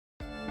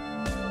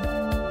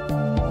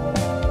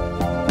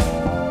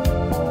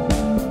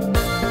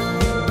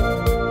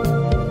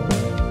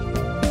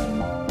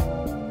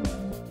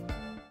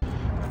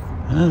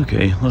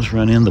Okay, let's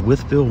run in the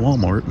Withville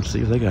Walmart and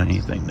see if they got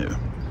anything new.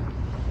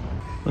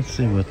 Let's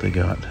see what they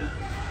got.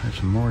 There's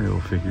some Mario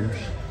figures.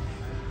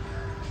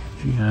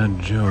 G.I.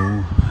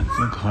 Joe. It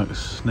looks like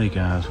Snake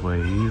Eyes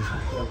Wave.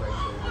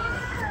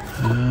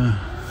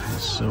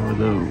 So are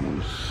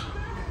those.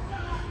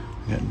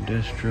 We got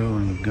Destro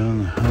and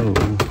Gung Ho.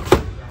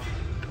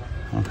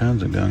 All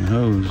kinds of Gung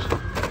Hos.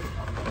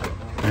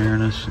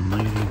 Baroness and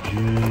Lady J.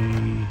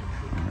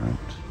 Alright.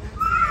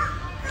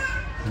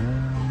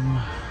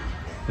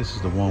 This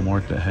is the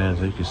Walmart that has,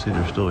 as you can see,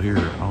 they're still here.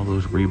 All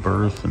those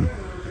Rebirth and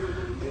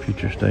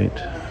Future State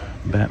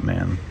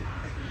Batman.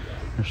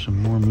 There's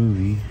some more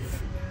movie.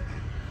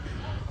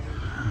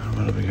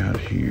 What do we got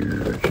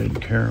here? Jed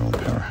Carroll,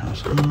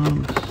 Powerhouse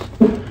Hobbs,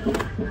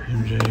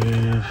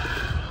 MJF,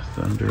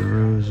 Thunder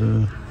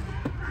Rosa,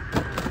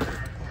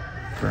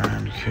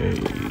 Brian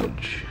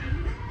Cage.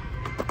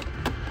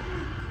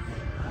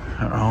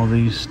 Are all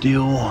these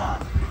still?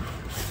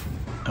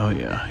 Oh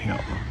yeah, you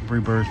got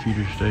Rebirth,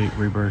 Future State,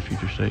 Rebirth,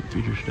 Future State,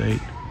 Future State,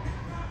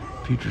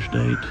 Future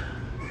State.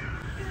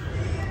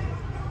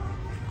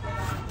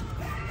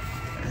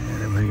 And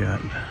then we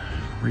got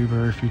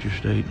Rebirth, Future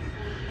State,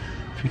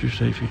 Future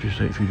State, Future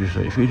State, Future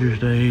State, Future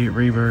State,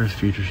 Rebirth,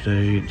 Future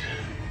State.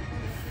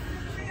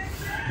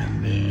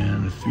 And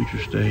then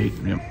Future State,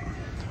 yep.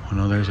 Oh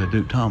no, there's a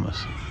Duke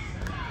Thomas.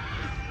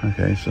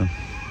 Okay, so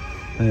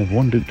they have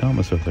one Duke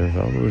Thomas up there with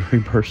all those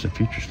Rebirths and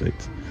Future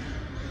States.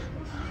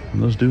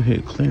 And those do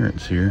hit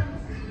clearance here,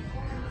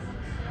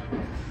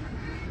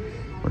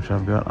 which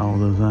I've got all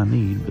those I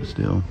need, but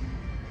still.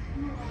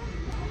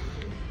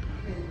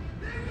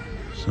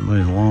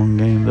 Somebody's long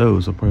game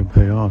those will probably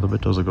pay off. I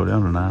bet those will go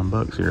down to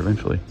 $9 here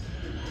eventually.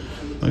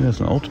 I got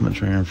some Ultimate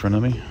Trainer in front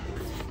of me.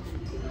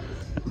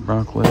 Got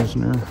Brock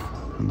Lesnar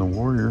and the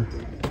Warrior.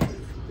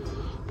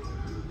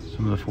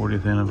 Some of the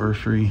 40th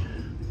anniversary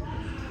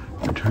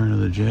Return of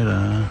the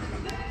Jedi.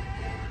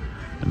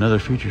 Another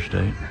Future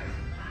State.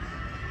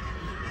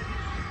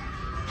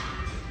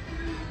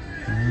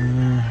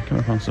 Come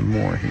up on some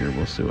more here.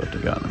 We'll see what they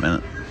got in a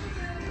minute.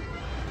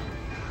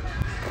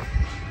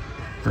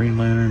 Green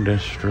Lantern,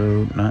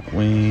 Deathstroke,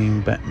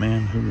 Nightwing,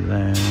 Batman, Who's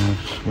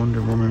That,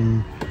 Wonder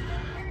Woman.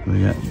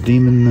 We got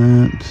Demon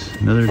Knight,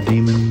 another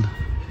Demon.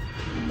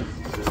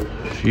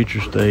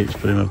 Future States,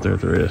 put him up there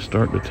at the rest.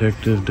 Dark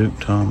Detective, Duke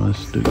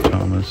Thomas, Duke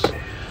Thomas,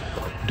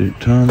 Duke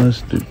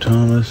Thomas, Duke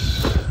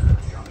Thomas.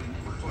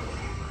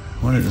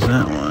 What is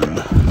that one?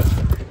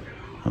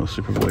 Oh,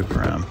 Superboy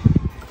Prime.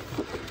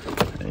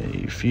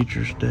 A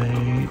Future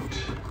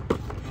State.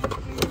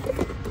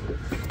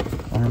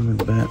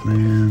 Armored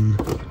Batman.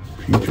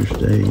 Future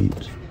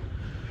State.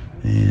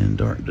 And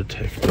Dark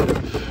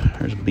Detective.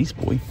 There's Beast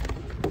Boy.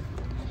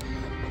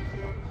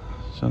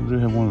 So I do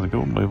have one of the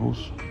gold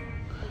labels.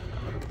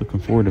 Looking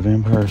forward to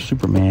Vampire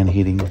Superman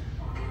hitting.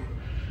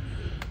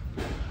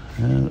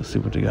 Let's see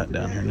what they got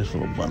down here in this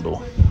little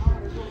bundle.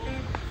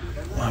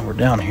 While we're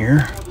down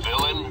here.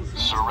 Villain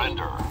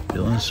Surrender.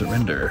 Villain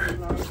Surrender.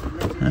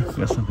 We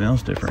got something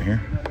else different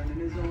here.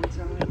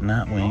 Got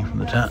Nightwing from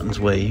the Titans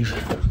Wave.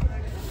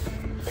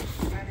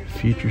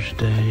 Future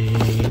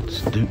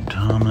States. Duke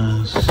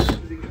Thomas.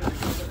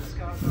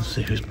 Let's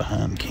see who's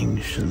behind King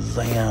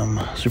Shazam.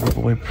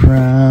 Superboy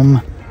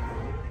Prime.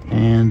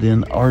 And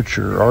then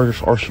Archer.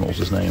 Arsenal's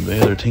his name.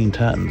 The other Teen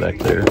Titan back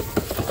there.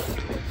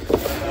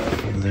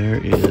 And there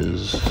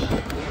is...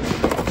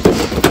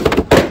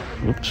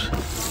 Whoops.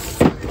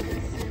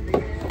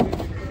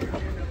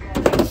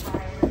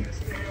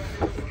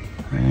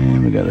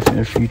 And we got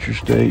a Future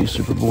State,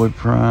 Superboy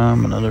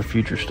Prime, another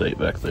Future State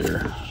back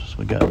there. So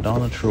we got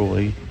Donna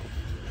Troy.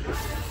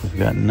 We've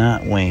got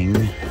Nightwing.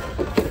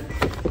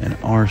 And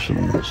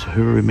Arsenal. So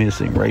who are we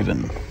missing?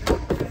 Raven.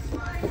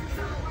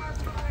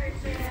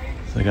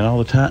 So I got all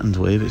the Titans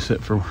Wave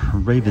except for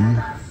Raven.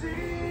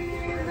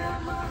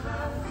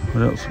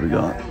 What else we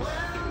got?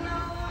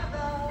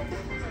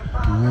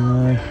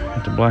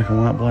 Got the black and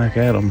white Black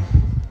Adam.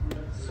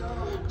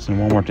 It's in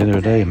Walmart the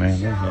other day,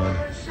 man.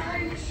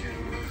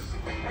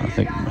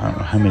 I don't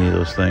know how many of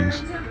those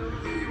things.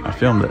 I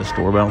filmed at the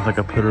store, but I don't think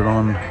I put it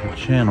on the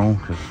channel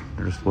because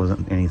there just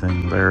wasn't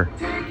anything there.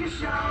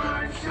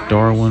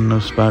 Darwin, no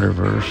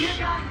Spider-Verse.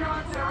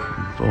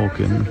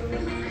 Vulcan.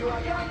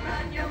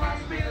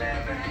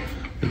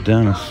 The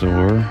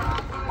Dinosaur.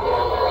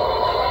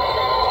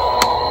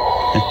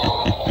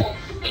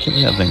 Can't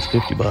believe that thing's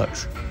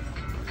 $50.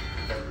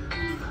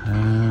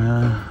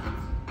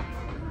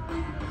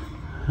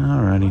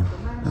 Alrighty,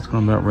 that's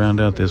going to about round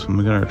out this one.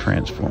 We got our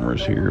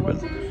Transformers here,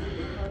 but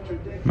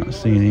I'm not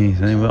seeing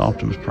anything. Well,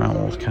 Optimus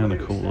Primal is kind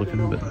of cool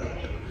looking, but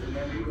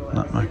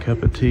not my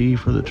cup of tea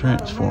for the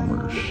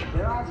Transformers.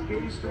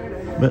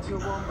 But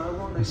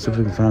let's see if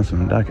we can find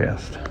some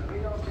diecast.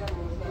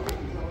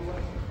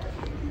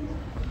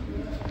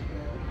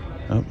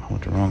 Oh, I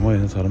went the wrong way.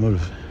 That's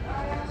automotive.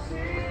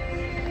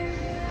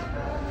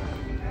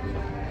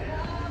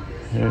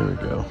 There we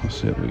go. Let's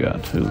see what we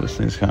got. Ooh, this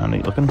thing's kind of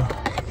neat looking.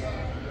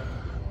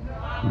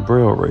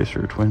 Braille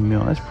Racer, twin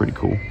mill. That's pretty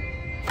cool.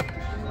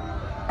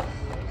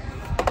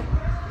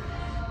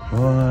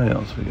 What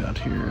else we got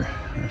here?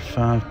 There's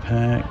 5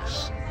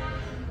 packs.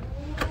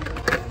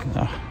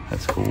 Oh,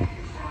 that's cool.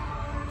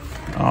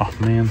 Oh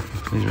man,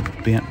 these are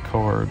bent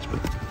cards, but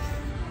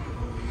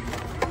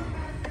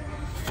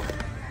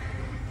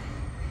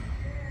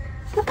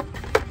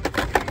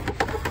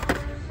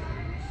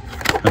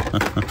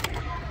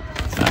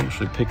I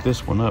actually picked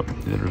this one up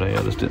the other day.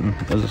 I just didn't,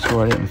 as a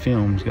store I didn't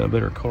film. It's got a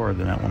better card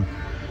than that one.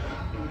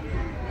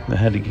 I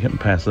had to get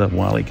past up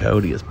Wile E.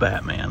 Coyote as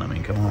Batman. I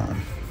mean, come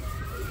on.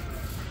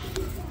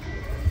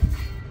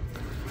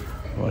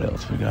 What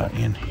else we got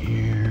in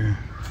here?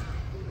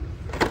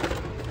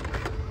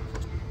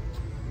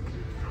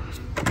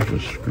 There's a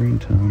Screen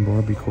Time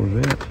Barbie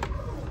Corvette.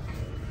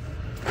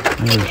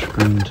 There's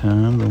Screen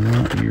Time, the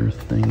Lightyear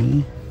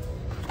thingy.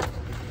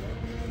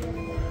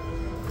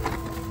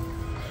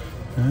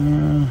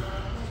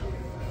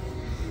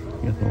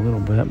 Got the little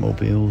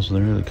Batmobiles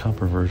there, the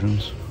copper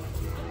versions.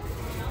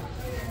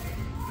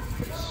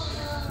 Let's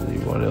see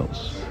what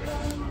else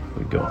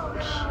we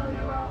got.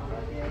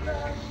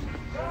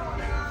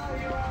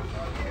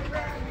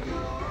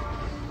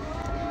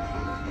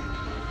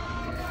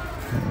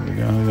 We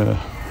got a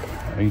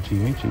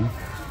AT-AT,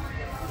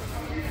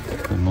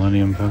 the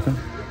Millennium Falcon.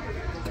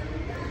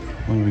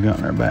 What have we got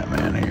in our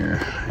Batman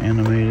here?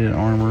 Animated,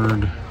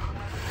 armored,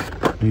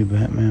 new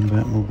Batman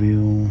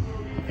Batmobile,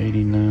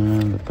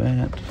 89, the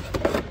Bat,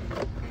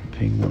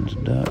 Penguin's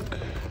Duck,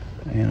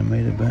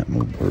 animated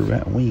Batmobile, or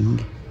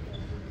Batwing,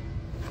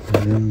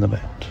 and then the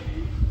Bat.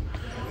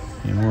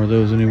 Any more of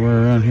those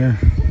anywhere around here?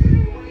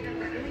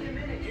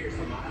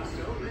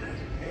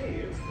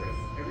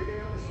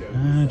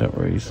 I don't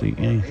really see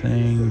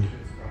anything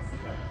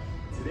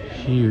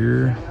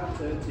here.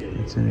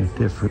 It's any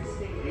different.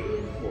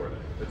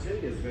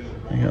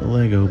 I got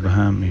Lego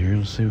behind me here.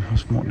 Let's see.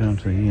 Let's walk down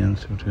to the end.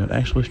 See what we got.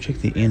 Actually, let's check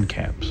the end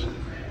caps.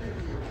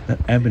 That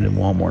Abingdon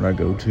Walmart I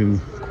go to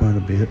quite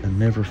a bit and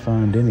never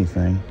find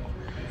anything.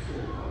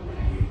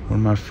 One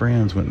of my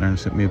friends went there and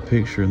sent me a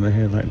picture, and they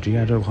had like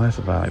G.I. Joe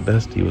Classified. Like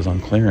Dusty was on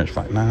clearance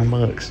for like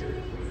 $9.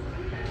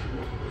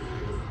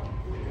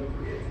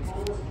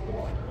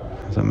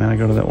 I thought, man, I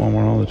go to that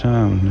Walmart all the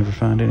time and never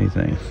find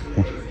anything.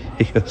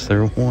 He goes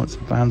there once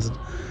and finds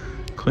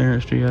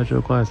clearance G.I.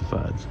 Joe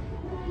Classifieds.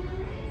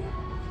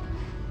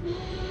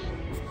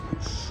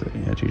 Let's see.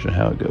 That's usually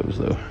how it goes,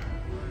 though.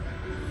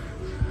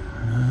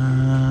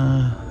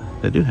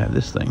 They do have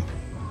this thing.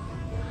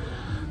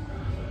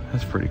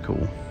 That's pretty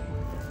cool.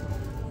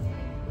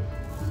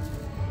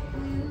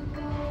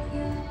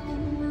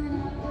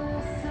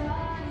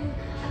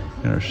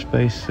 Got our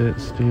space set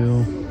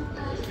still.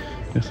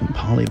 Got some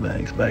poly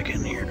bags back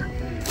in here.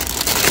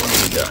 What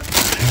do we got?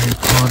 Harry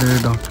Potter,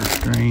 Doctor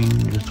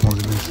Strange. This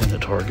one's been sent to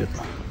Target.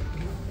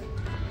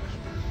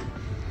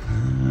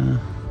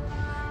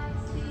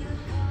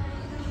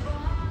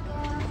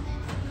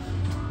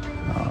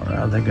 Alright,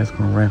 I think that's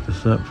going to wrap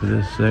us up for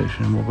this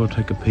section. We'll go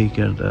take a peek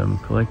at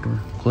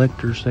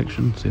collector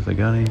section, see if they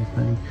got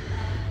anything.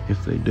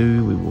 If they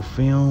do, we will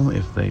film.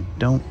 If they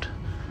don't,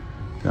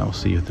 then I'll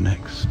see you at the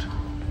next.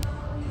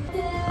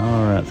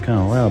 Alright, it's kind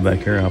of loud back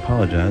here. I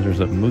apologize.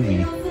 There's a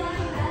movie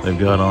they've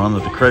got on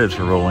that the credits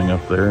are rolling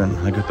up there, and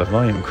I got the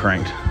volume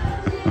cranked.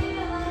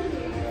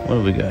 What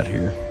do we got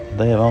here?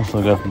 They have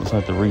also got, looks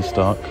like, the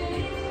restock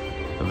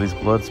of these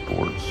blood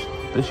sports.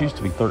 This used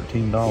to be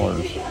 $13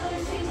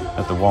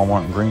 at the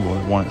Walmart in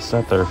Greenwood. One that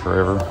sat there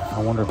forever.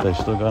 I wonder if they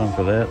still got them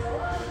for that,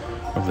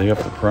 or if they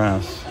upped the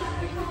price.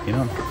 You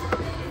know,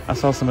 I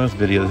saw some of those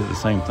videos that did the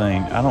same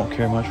thing. I don't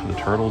care much for the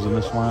turtles in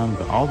this line,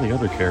 but all the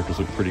other characters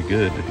look pretty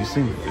good. Have you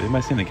seen,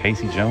 anybody seen the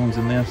Casey Jones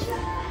in this?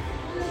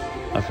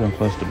 I've been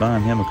close to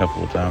buying him a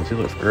couple of times. He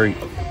looks great.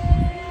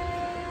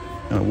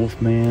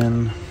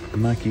 Wolfman,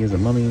 Mikey is a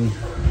mummy.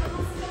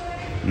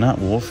 Not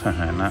Wolf,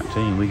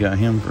 19. We got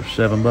him for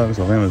 $7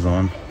 off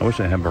Amazon. I wish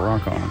I had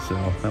Barack on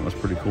sale. That was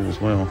pretty cool as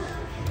well.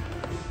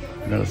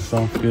 Got a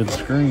soft goods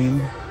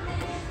screen.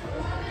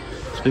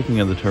 Speaking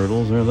of the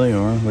turtles, there they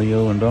are,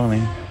 Leo and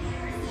Donnie.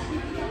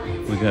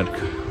 We got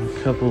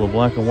a couple of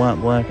black and white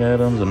Black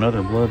Adams,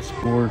 another Blood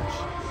Sports,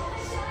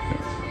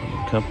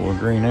 a couple of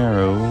Green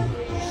Arrow,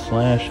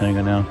 Slash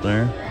hanging out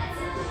there,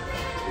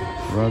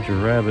 Roger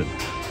Rabbit.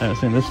 I haven't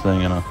seen this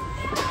thing in a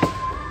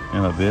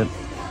bit.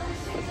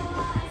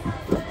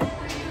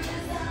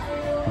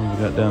 What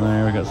we got down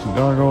there? We got some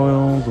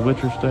gargoyles, the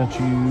Witcher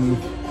statue,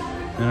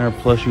 and our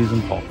plushies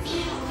and pops.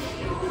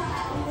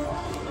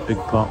 Big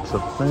pops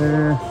up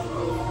there.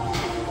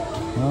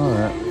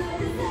 Alright.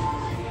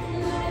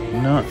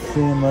 Not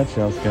seeing much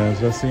else,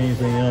 guys. If I see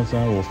anything else,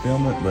 I will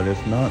film it, but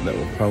if not, that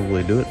will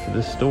probably do it for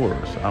this store.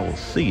 So I will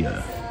see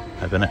ya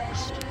at the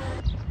next.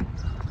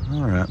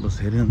 Alright, let's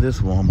head into this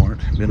Walmart.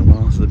 Been a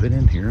while since I've been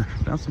in here.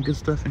 Found some good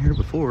stuff in here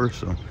before,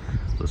 so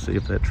let's see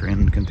if that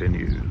trend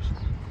continues.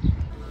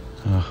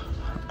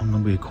 I'm gonna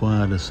be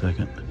quiet a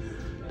second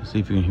to see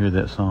if you can hear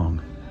that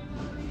song.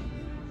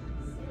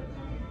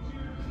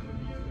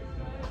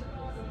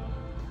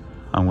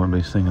 I'm gonna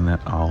be singing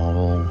that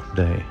all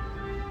day.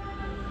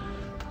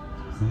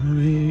 I'll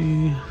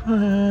be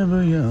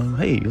forever young.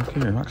 Hey, look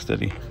here,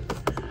 Rocksteady.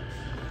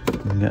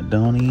 We got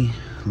Donnie,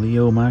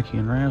 Leo, Mikey,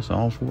 and Ras,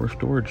 all 4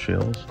 storage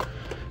shells.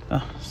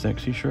 Ah,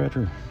 sexy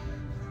shredder.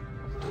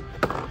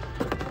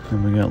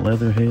 And we got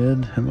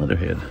Leatherhead and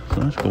Leatherhead.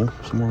 So that's cool.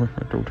 Some more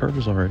retro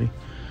turtles already.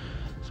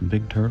 Some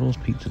big turtles,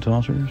 pizza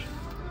tossers.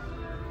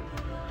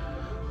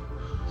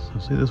 So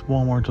see, this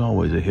Walmart's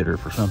always a hitter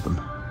for something.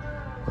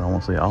 But I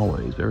won't say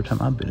always. Every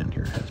time I've been in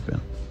here, it has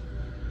been.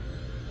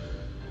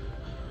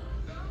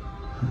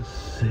 Let's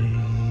see.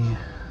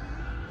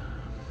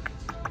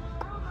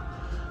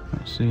 I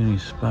don't see any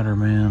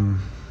Spider-Man,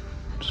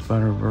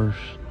 Spider-Verse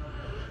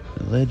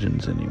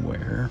Legends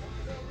anywhere.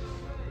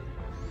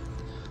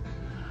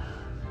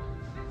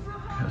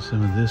 Got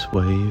some of this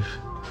wave.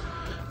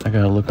 I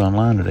gotta look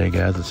online today,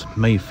 guys. It's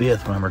May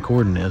 5th when I'm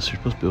recording this. You're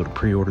supposed to be able to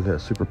pre-order that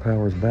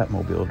Superpowers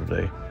Batmobile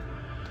today.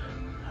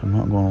 I'm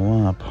not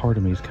gonna lie, part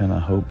of me's kind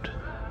of hoped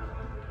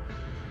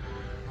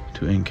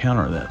to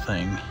encounter that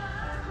thing.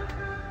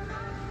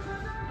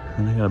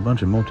 And they got a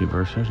bunch of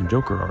multiverse. There's a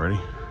Joker already.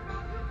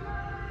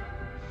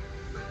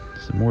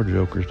 Some more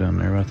Jokers down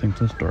there. I think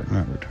this Dark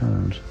Knight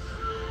Returns.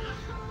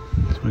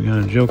 So we got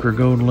a Joker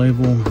Gold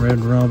Label, Red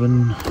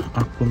Robin,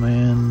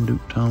 Aquaman,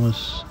 Duke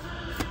Thomas,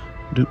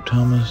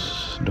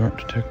 Dark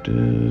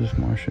Detective,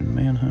 Martian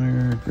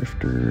Manhunter,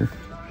 Grifter,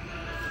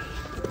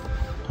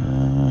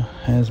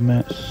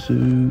 Hazmat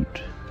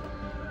Suit,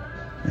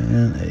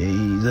 and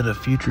is that a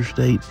Future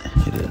State?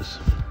 It is.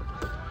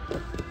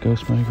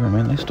 Ghostmaker.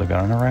 Man, they still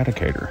got an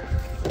Eradicator.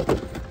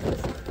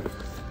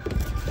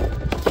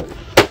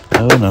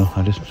 Oh no,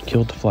 I just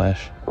killed the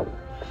Flash.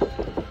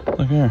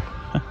 Look here.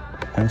 I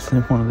haven't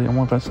seen one of these. I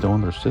wonder if that's still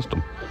in their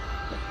system.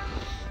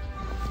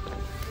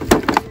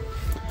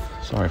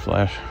 Sorry,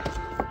 Flash.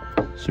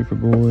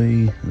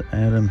 Superboy, the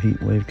Atom,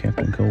 Heatwave,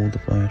 Captain Cold, the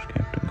Flash,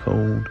 Captain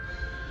Cold.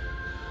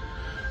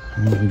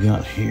 What have we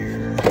got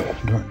here?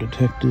 Dark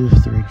Detective,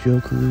 3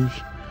 Jokers.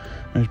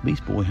 There's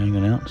Beast Boy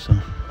hanging out, so.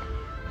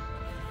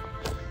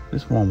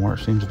 This Walmart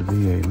seems to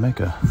be a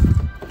mecca.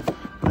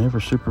 Whenever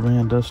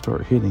Superman does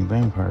start hitting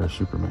Vampire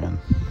Superman,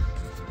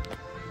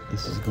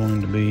 this is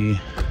going to be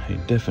a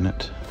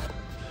definite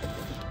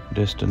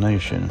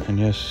destination. And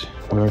yes,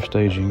 we are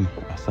staging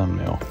a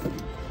thumbnail.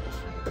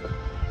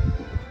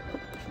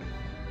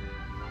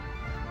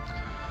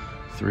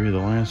 3 of the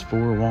last 4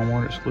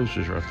 Walmart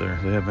exclusives right there.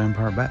 They have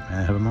Vampire Batman.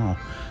 They have them all.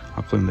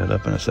 I'll clean that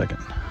up in a second.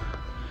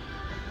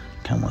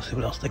 Kind of want to see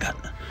what else they got.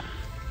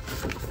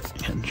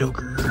 Got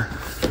Joker.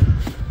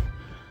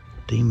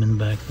 Demon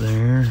back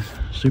there.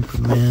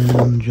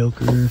 Superman,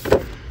 Joker,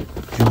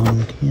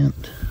 John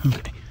Kent.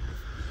 Okay.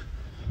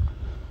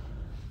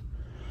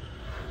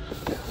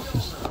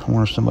 I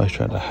wonder if somebody's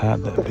tried to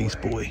hide that Beast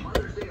Boy.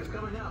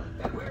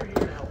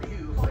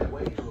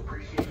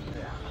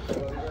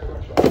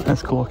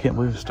 That's cool. I can't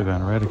believe it's still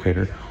got an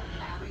Eradicator.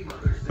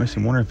 Makes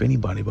me wonder if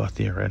anybody bought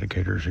the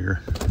Eradicators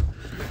here.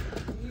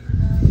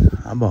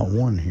 I bought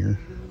one here.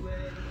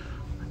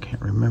 I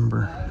can't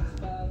remember.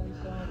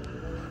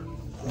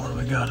 What do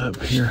we got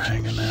up here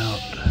hanging out?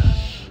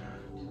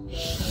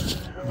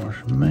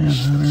 Martian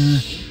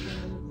Manhunter,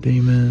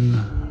 Demon,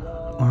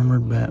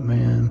 Armored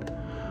Batman.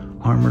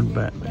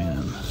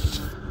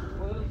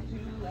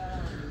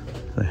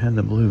 If they had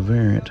the blue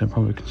variant, I'd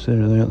probably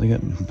consider that. They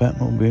got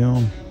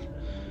Batmobile.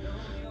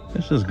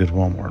 This is a good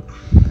Walmart.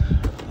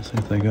 Let's see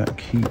if they got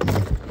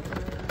Keaton.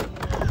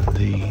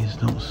 These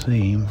don't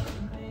seem.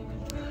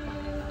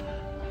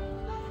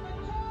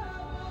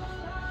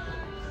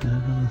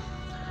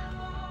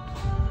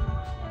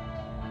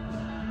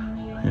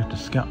 I got the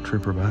Scout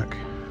Trooper back.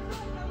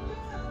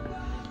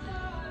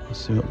 Let's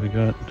see what we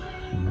got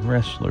in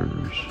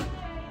wrestlers.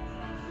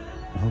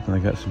 I'm hoping they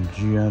got some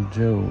G.I.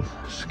 Joe.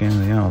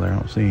 Scanning out of there, I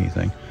don't see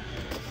anything.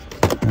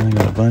 And I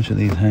got a bunch of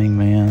these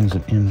Hangmans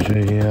and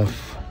MJF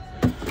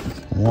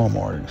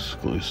Walmart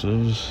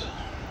exclusives.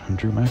 And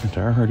Drew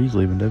McIntyre, I heard he's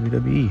leaving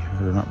WWE.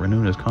 They're not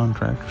renewing his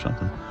contract or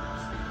something.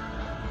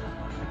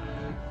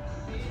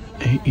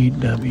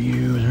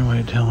 AEW, is there a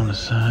way to tell on the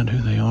side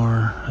who they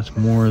are? That's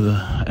more of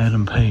the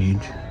Adam Page.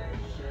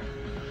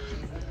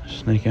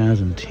 Snake Eyes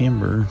and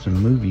Timber, some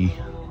movie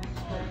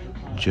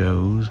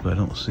Joes, but I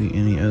don't see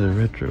any other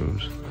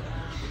retros.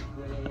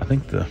 I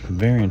think the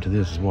variant of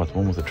this is what, the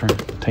one with the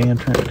tan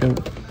trench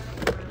coat?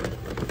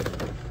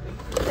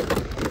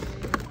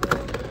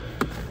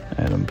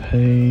 Adam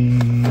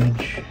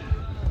Page.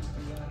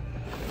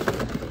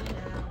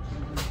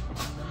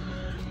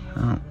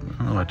 I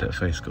don't like that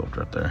face sculpt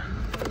right there.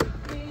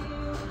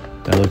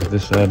 Now look at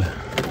this side.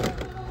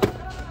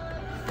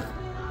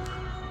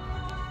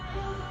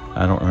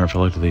 I don't remember if I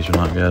looked at these or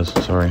not, guys.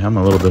 Sorry, I'm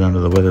a little bit under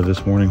the weather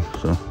this morning,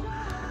 so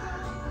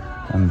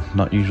I'm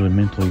not usually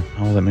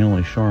all that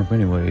mentally sharp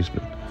anyways,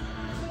 but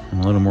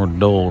I'm a little more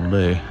dull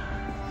today.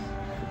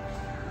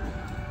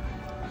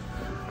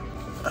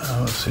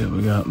 Let's see what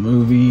we got.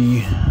 Movie.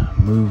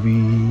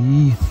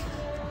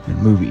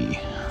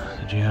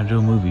 The G.I.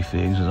 Joe movie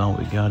figs is all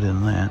we got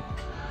in that.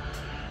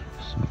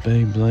 Some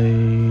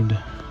Beyblade.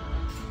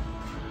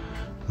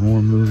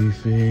 More movie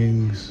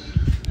figs.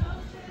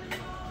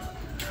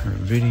 Our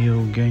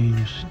video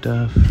game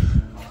stuff.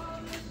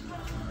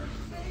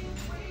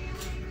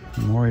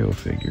 Mario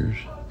figures.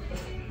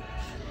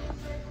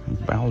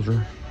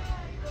 Bowser.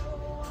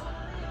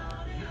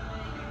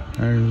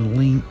 There's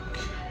Link.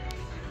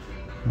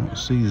 I don't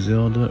see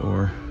Zelda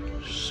or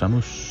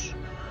Samus.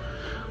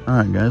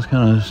 Alright guys,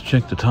 kind of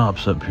check the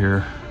tops up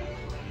here.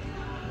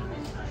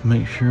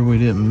 Make sure we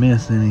didn't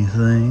miss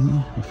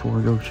anything before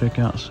we go check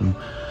out some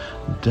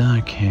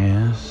die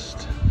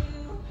cast.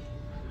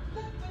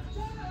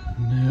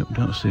 Nope,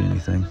 don't see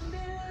anything.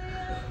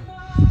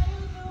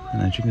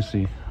 And as you can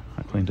see,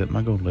 I cleaned up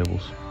my gold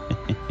labels.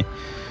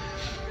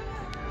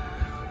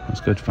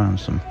 Let's go find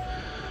some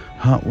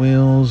Hot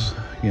Wheels.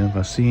 Again, if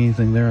I see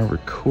anything there, I'll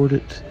record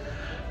it.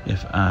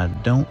 If I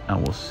don't, I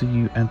will see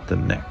you at the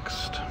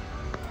next.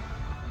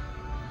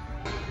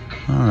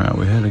 Alright,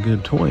 we had a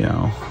good toy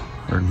aisle,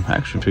 or an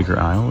action figure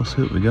aisle. Let's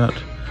see what we got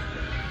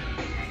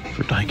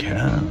for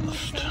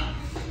diecast.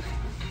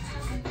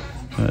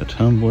 Got a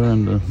Tumbler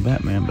and the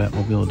Batman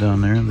Batmobile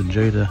down there, the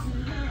Jada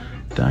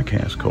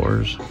diecast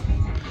cars.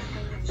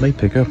 May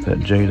pick up that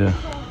Jada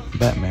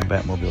Batman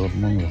Batmobile, the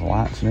one with the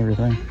lights and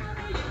everything.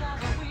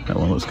 That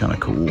one looks kind of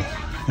cool.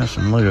 Got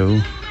some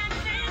Lego.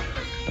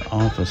 The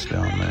Office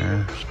down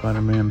there.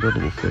 Spider-Man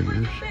buildable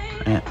figures.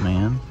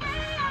 Ant-Man.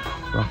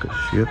 Rocket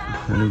Ship.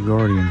 The new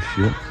Guardian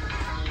ship.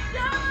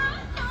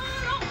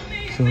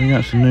 So we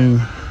got some new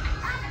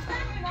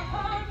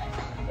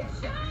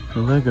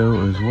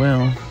Lego as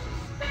well.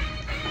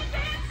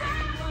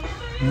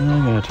 And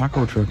I got a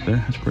taco truck there.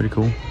 That's pretty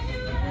cool.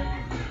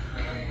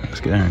 Let's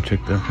get down and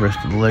check the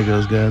rest of the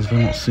Legos, guys. If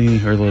I don't see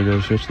her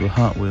Legos, just the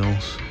Hot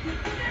Wheels.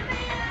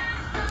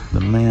 The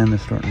man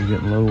is starting to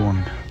get low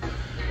on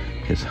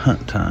his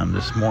hunt time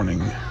this morning.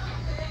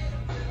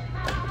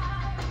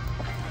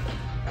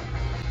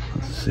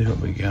 Let's see what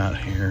we got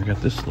here.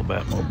 Got this little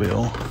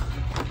Batmobile.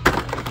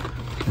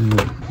 In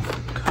the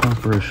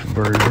copperish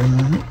version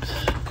of it.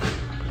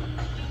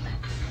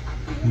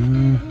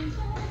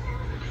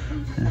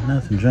 And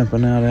nothing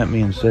jumping out at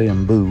me and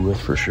saying boo, that's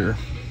for sure.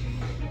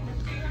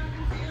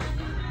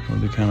 It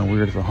would be kind of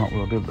weird if a Hot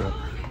Wheel did that.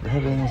 They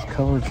have any of those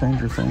color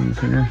changer things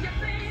here.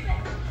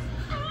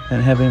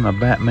 And have him a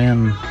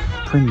Batman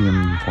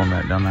premium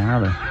format down there,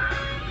 are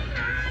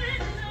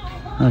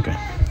they? Okay.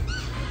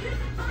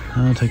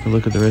 I'll take a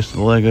look at the rest of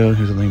the Lego.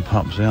 Here's the thing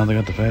pops out. They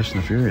got the Fast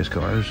and the Furious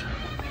cars.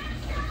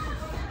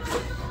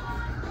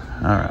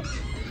 Alright.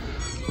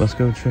 Let's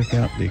go check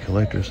out the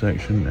collector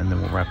section and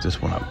then we'll wrap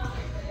this one up.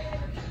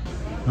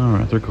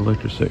 Alright, their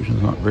collector section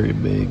is not very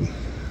big.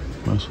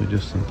 Mostly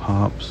just some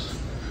pops.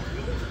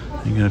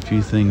 You got a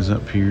few things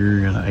up here.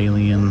 You got an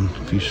Alien,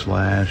 a few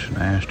Slash, an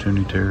Ash,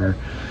 Toony Terror.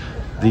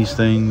 These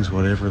things,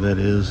 whatever that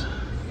is.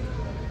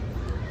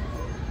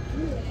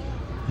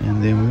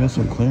 And then we got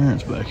some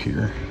clearance back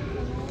here,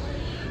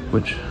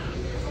 which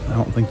I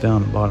don't think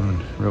down the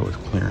bottom row is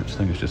clearance. I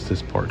think it's just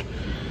this part.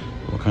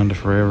 Wakanda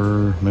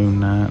Forever, Moon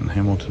Knight, and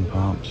Hamilton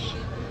Pops.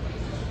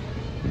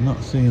 I'm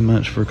not seeing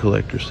much for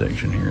collector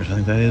section here, so I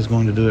think that is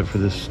going to do it for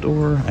this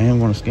store. I am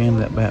going to scan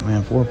that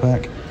Batman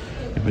 4-pack.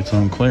 If it's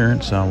on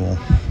clearance, I will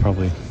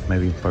probably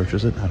maybe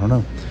purchase it. I don't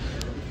know.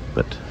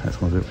 But that's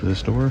going to do it for this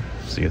store.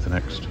 See you at the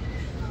next.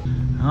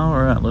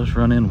 Alright, let's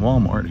run in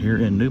Walmart here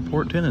in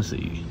Newport,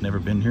 Tennessee. Never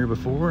been here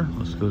before.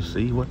 Let's go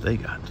see what they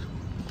got.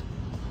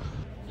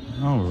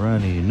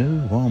 Alrighty,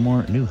 new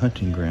Walmart, new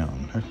hunting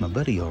ground. There's my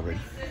buddy already.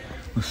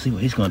 Let's see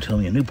what he's going to tell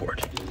me in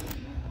Newport.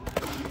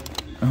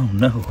 Oh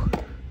no.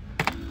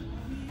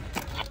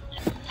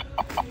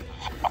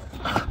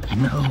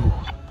 No.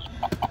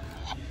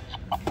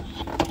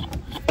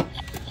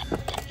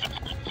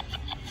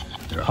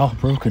 They're all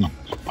broken.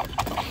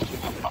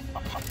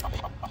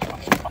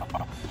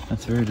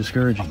 That's very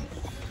discouraging.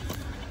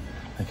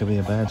 That could be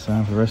a bad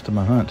sign for the rest of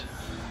my hunt.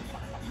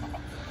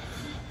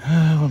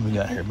 What do we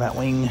got here?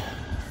 Batwing.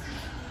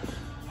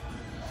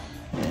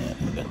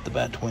 And we got the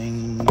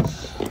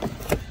Batwings.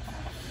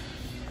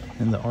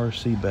 And the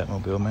RC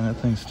Batmobile. Man,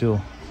 that thing's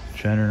still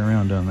chattering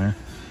around down there.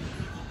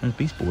 There's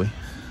Beast Boy.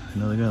 I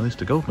know they got at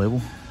least a gold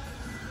label.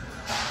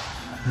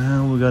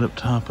 And we got up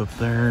top up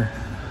there.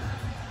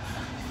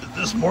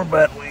 There's more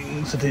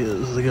Batwings. It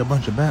is. They got a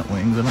bunch of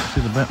Batwings. I don't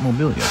see the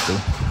Batmobile yet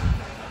though.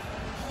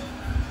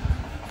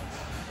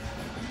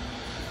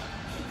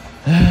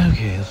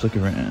 Okay, let's look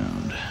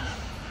around.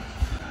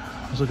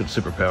 Let's look at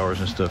superpowers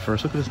and stuff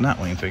first. Look at this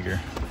Nightwing figure.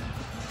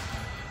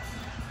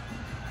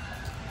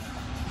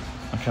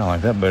 I kind of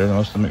like that better than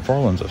most of the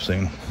McFarlanes I've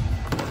seen.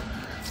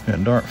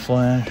 Got Dark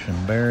Flash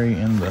and Barry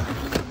in the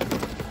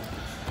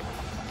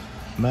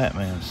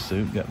Batman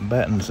suit. Got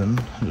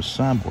Battinson, just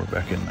Cyborg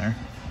back in there.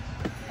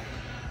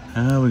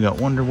 We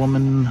got Wonder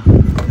Woman.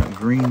 Got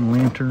Green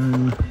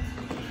Lantern.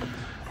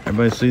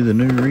 Everybody see the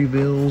new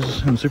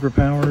reveals and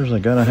superpowers? I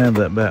gotta have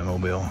that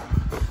Batmobile.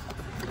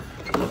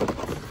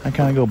 I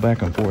kind of go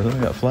back and forth. I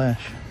got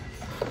Flash.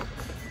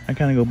 I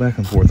kind of go back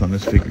and forth on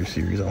this figure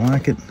series. I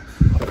like it,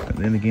 but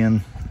then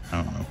again,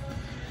 I don't know.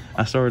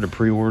 I started to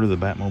pre-order the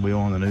Batmobile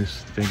on the new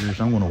figures.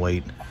 I'm gonna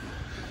wait.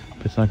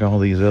 If it's like all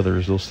these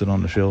others, they'll sit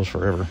on the shelves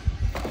forever.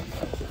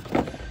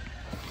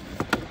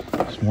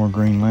 Some more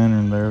Green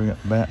Lantern there. We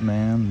got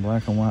Batman,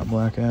 Black and White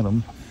Black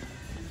Adam.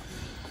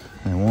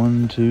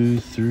 1, 2,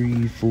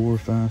 3, 4,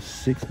 5,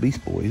 6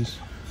 Beast Boys.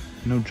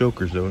 No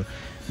Jokers though.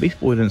 Beast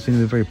Boy doesn't seem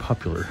to be very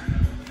popular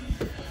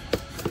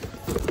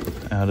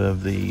out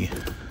of the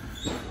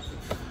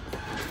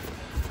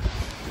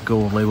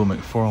gold label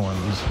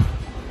McFarlane's.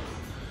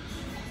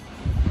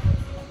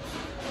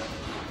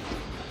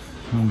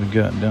 What we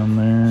got down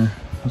there?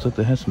 Looks like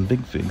they had some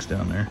big figs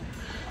down there.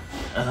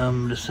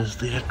 This is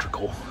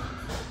theatrical.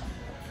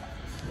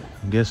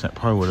 I guess that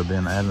probably would have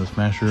been Adam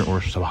Smasher or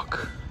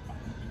Sabak.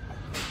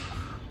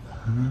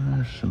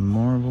 There's some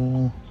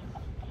Marvel.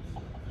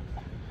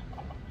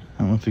 I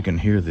don't know if you can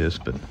hear this,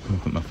 but I'm gonna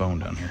put my phone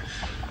down here.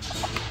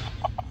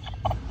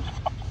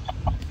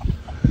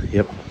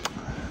 Yep,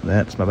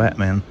 that's my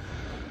Batman.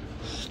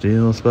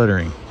 Still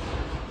sputtering.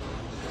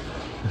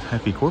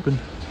 Happy Corbin.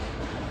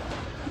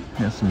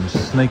 Got some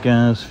Snake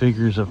Eyes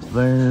figures up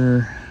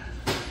there.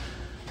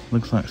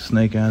 Looks like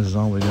Snake Eyes is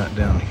all we got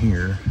down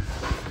here.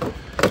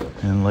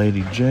 And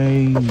Lady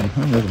J. Oh,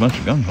 there's a bunch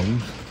of gung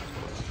hoes.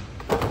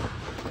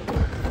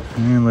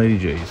 And Lady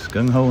J's.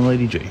 Gung ho and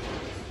Lady J.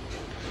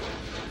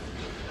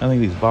 I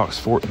think these box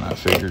Fortnite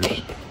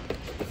figures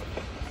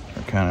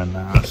are kind of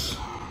nice.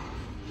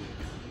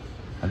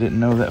 I didn't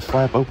know that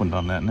flap opened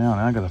on that now.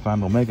 Now I gotta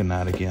find Omega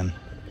Knight again.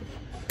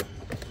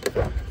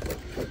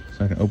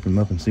 So I can open him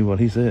up and see what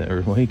he said,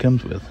 or what he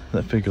comes with.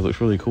 That figure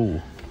looks really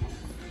cool.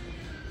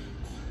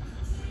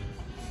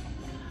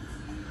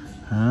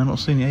 I don't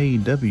see any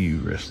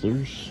AEW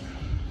wrestlers.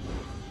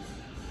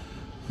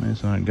 Maybe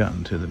I haven't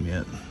gotten to them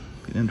yet.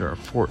 Getting into our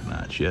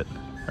Fortnite yet,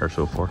 or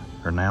so far,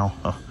 or now.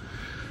 Oh.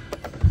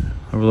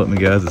 Overlook me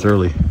guys, it's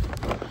early.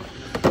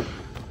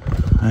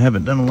 I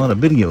haven't done a lot of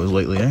videos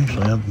lately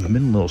actually. I've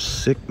been a little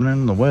sick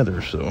in the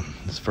weather, so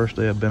it's the first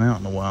day I've been out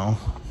in a while.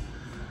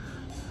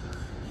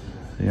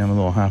 Yeah, I'm a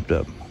little hyped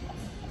up.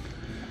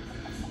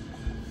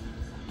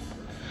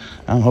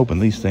 I'm hoping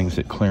these things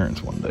hit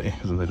clearance one day,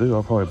 because if they do,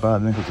 I'll probably buy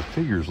them because the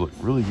figures look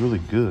really, really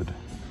good.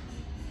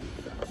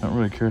 I don't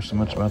really care so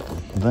much about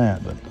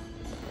that, but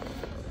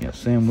yeah,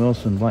 Sam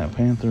Wilson, Black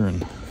Panther,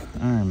 and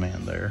Iron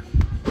Man there.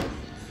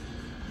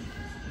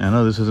 I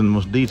know this isn't the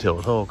most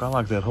detailed Hulk. I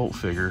like that Hulk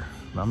figure,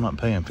 but I'm not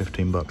paying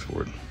 15 bucks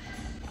for it.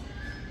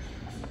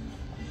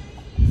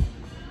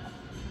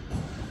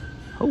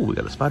 Oh, we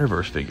got a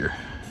Spider-Verse figure.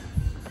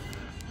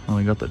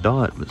 Only got the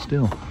dot, but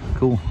still,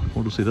 cool.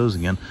 Cool to see those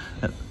again.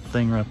 That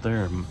thing right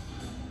there,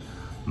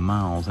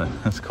 Miles,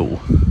 that's cool.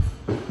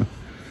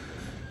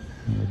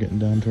 We're getting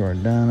down to our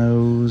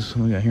dinos.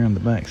 What we got here on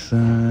the back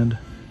side.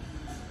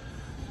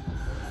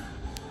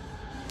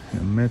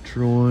 Got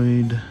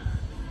Metroid.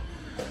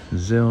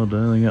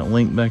 Zelda. They got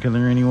Link back in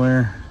there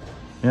anywhere?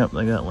 Yep,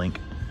 they got Link.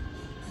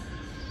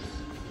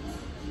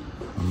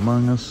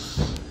 Among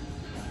Us.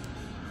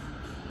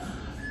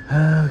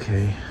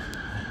 Okay.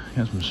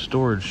 Got some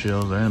storage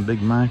shelves there. And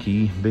Big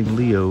Mikey, Big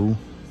Leo.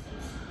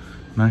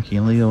 Mikey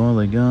and Leo, all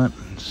they got.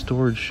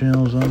 Storage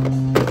shelves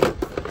on.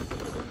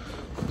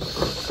 Let's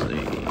see.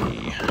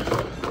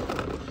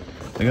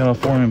 They got all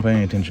four of them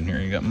paying attention here.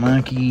 You got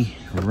Mikey,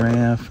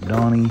 Raph,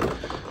 Donnie.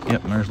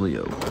 Yep, there's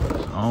Leo.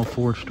 All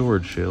four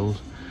storage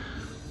shelves.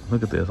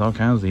 Look at this, all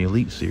kinds of the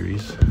Elite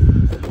series.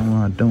 Oh,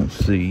 I don't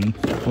see.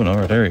 Oh no,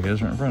 right there he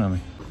is, right in front of me.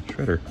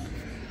 Shredder.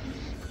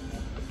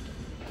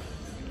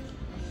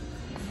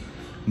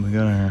 We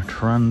got our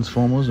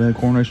Transformers, that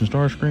Coronation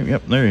Starscream.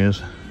 Yep, there he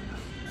is.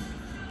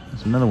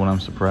 That's another one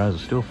I'm surprised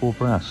is still full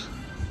price.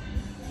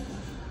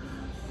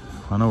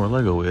 I know where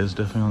Lego is,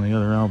 definitely on the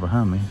other aisle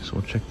behind me, so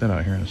we'll check that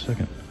out here in a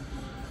second.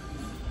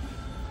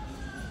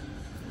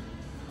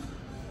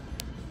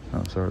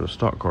 Oh, sorry, there's a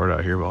stock card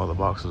out here, but all the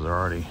boxes are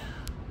already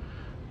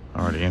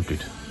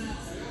emptied.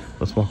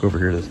 Let's walk over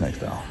here to this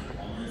next aisle.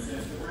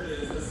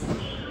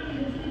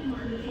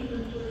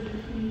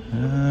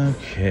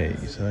 Okay,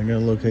 so I gotta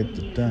locate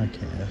the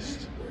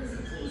die-cast.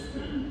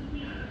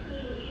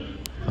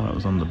 Thought it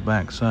was on the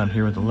back side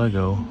here with the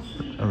Lego,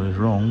 but I was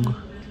wrong.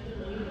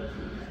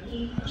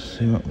 Let's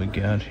see what we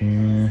got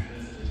here.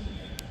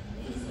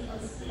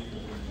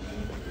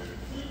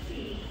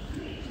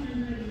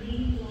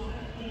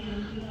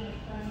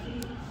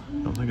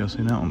 Don't think I've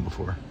seen that one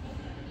before.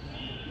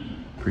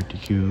 Pretty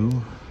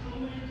cool.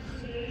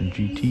 And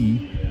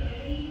GT.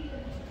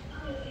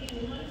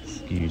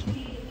 Excuse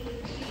me.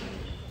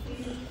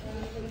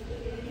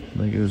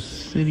 Lego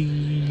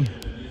City.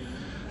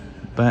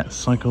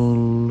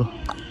 Batcycle.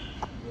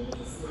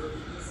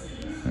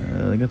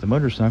 They got the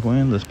motorcycle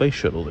and the space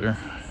shuttle there.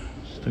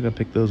 Still gotta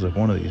pick those up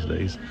one of these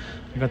days.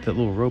 I got that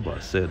little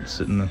robot set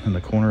sitting in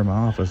the corner of my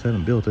office. I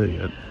haven't built it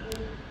yet.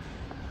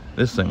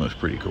 This thing looks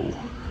pretty cool.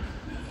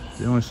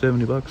 Is it only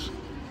 70 bucks?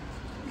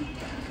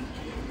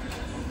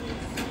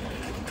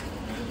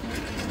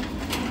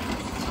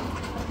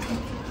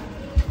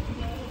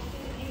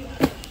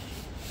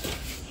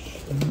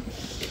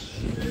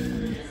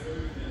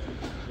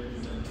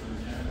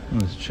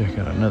 Let's check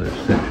out another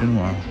section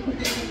while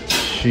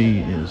she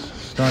is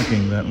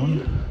stocking that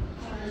one.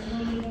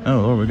 Oh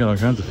Lord, we got all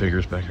kinds of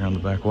figures back here on the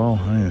back wall.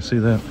 I didn't even see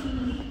that.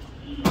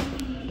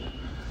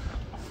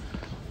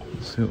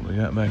 Let's see what we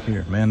got back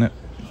here. Man, that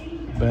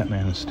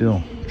Batman is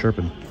still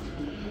chirping.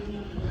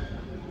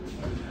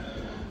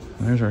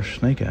 And there's our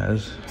Snake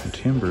Eyes,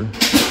 Timber.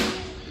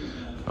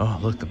 Oh,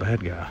 look, the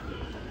bad guy.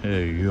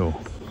 There you go.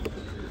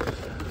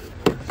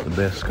 It's the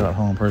best Scott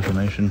Hall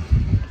impersonation.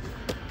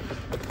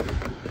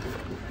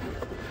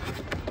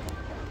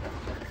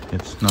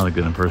 It's not a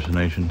good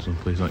impersonation, so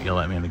please don't yell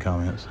at me in the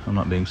comments. I'm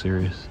not being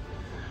serious.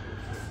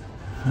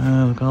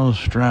 Look, all those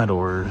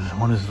Stridors.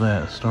 What is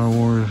that? Star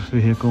Wars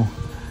vehicle?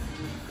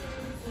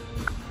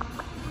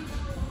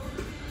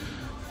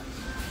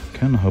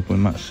 Kind of hope we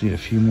might see a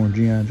few more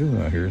G.I. Joe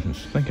out here since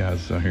Snake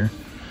Eyes is out here.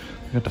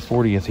 We got the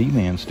 40th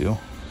He-Man still.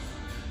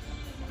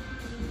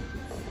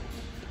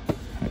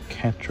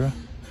 Catra.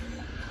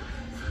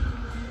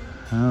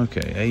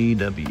 Okay,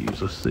 AEWs.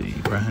 Let's see.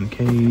 Brian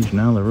Cage,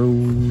 Nyla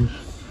Rose,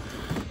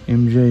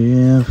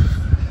 MJF.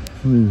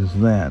 Who's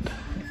that?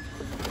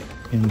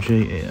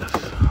 MJF.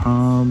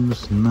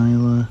 Hobbs,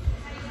 Nyla,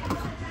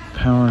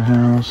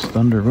 Powerhouse,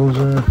 Thunder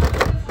Rosa,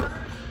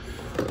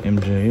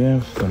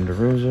 MJF, Thunder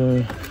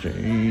Rosa,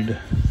 Jade,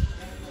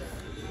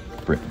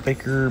 Britt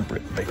Baker,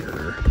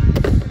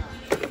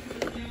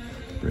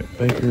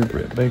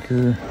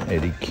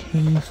 Eddie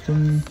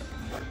Kingston,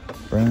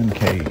 Brian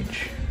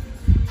Cage.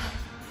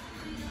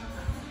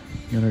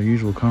 Got our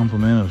usual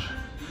complement of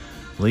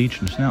Leech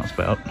and Snout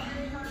Spout.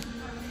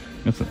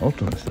 Got some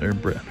Ultimates there,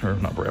 Brock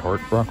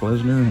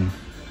Lesnar and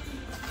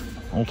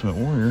Ultimate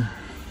Warrior.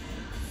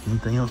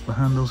 Anything else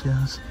behind those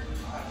guys?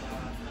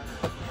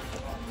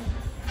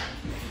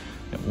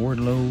 Got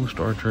Wardlow,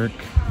 Star Trek.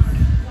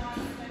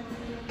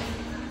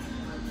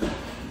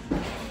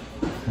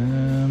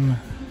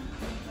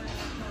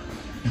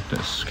 Got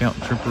that Scout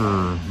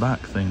Trooper bike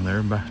thing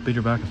there,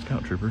 speeder bike and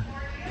Scout Trooper.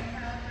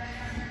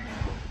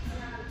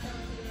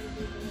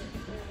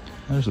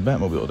 There's the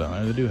Batmobile down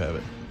there, they do have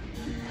it.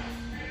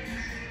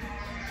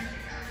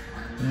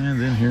 And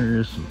then here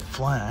is some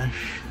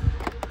Flash.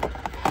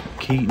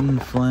 Keaton,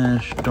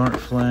 Flash, Dark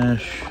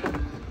Flash.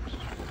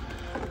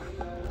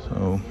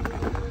 So,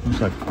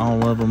 looks like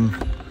all of them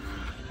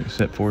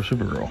except for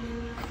Supergirl.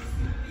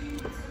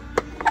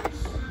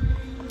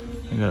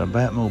 I got a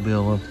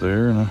Batmobile up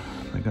there, and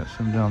I got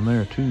some down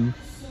there too.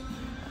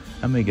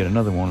 I may get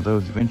another one of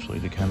those eventually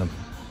to kind of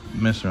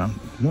mess around.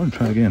 I want to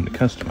try again to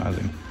customize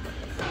him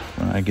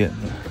when I get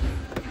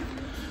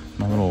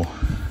my little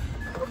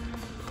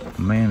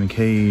man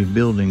cave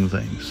building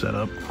thing set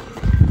up.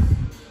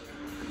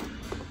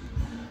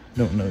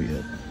 Don't know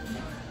yet.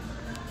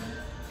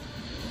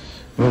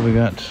 Well, we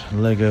got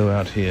Lego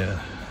out here.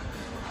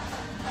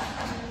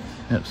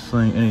 Not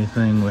seeing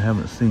anything we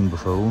haven't seen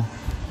before.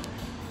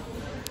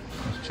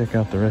 Let's check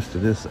out the rest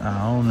of this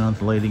aisle now that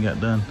the lady got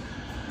done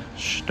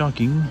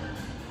stocking.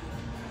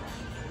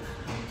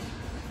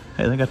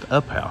 Hey, they got the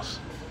Up House.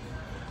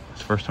 It's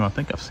the first time I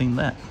think I've seen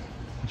that.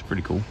 It's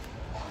pretty cool.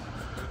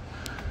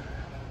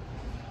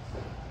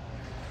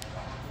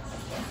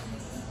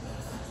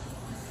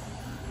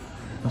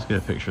 Let's get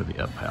a picture of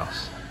the Up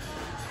House.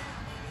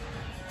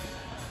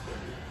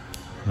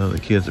 Though the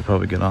kids would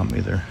probably get on me.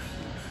 They're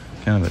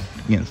kind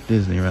of against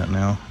Disney right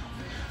now.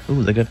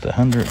 Ooh, they got the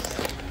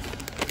 100th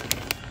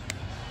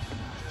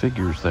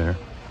figures there.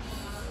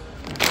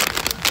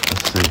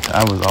 Let's see.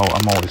 I'm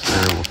always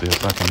terrible with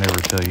this. I can never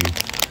tell you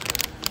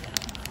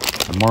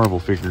the Marvel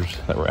figures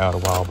that were out a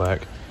while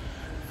back.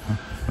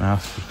 I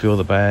would fill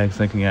the bags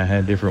thinking I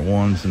had different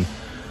ones, and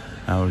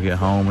I would get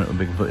home and it would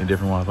be completely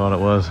different than what I thought it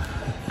was.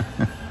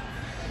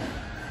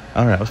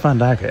 Alright, let's find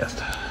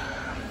diecast.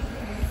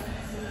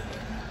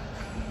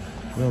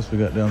 What else we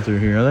got down through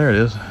here? Oh, there it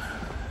is.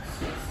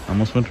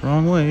 Almost went the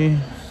wrong way.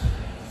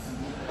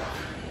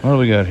 What do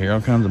we got here?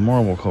 All kinds of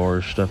Marvel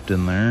cars stuffed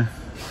in there.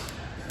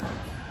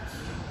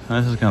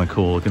 This is kind of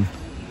cool looking.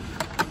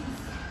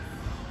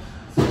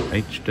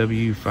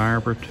 HW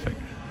fire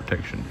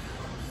protection.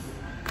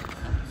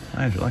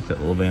 I actually like that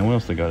little van. What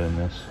else they got in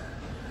this?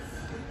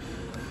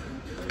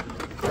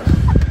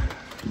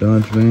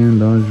 Dodge van,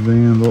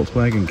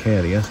 Volkswagen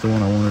Caddy. That's the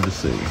one I wanted to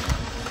see.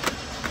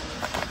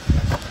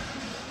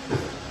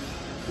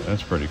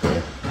 That's pretty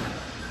cool.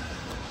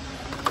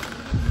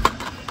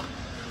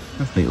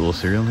 That's a neat little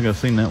cereal. I think I've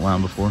seen that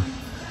line before.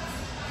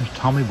 There's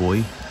Tommy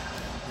Boy.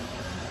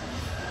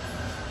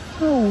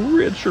 Oh,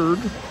 Richard,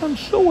 I'm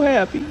so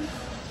happy.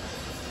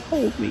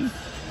 Hold me.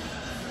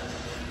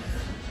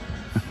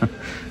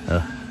 It's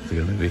a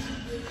good movie.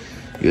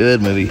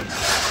 Good movie.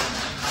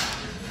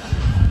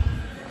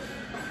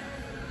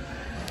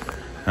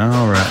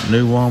 Alright,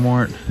 new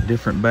Walmart,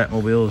 different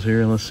Batmobiles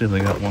here. Let's see if they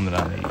got one that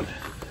I need.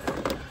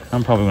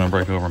 I'm probably going to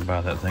break over and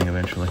buy that thing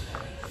eventually.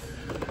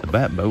 The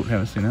Batboat,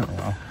 haven't seen that in a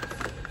while.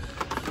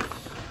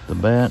 The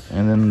Bat,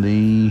 and then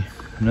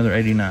another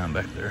 89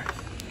 back there.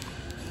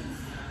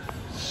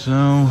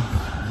 So,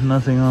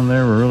 nothing on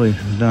there we're really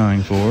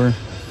dying for.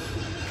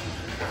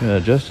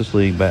 Justice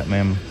League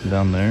Batman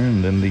down there,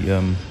 and then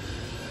the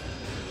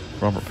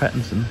Robert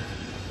Pattinson.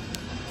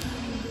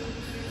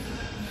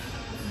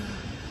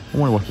 I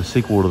wonder what the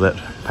sequel to that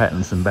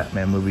Pattinson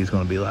Batman movie is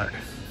going to be like.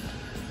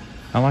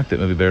 I liked that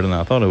movie better than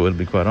I thought it would, to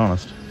be quite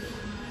honest.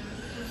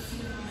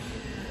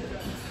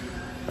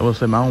 I will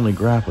say my only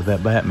gripe with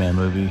that Batman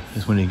movie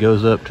is when he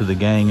goes up to the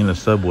gang in the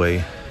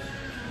subway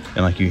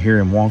and like you hear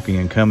him walking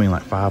and coming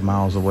like 5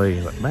 miles away.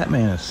 Like,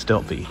 Batman is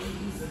stealthy.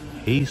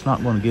 He's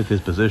not going to give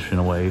his position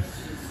away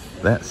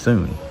that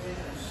soon.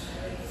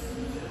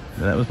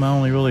 That was my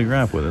only really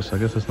gripe with it, so I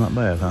guess it's not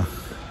bad, huh?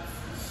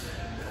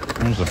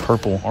 There's a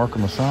purple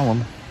Arkham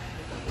Asylum.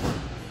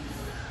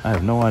 I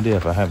have no idea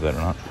if I have that or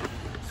not.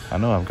 I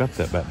know I've got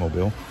that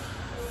Batmobile,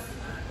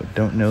 but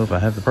don't know if I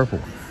have the purple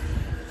one.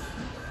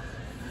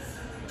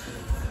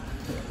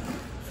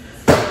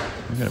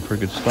 We got a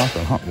pretty good stock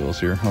on Hot Wheels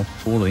here. I'll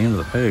full the end of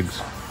the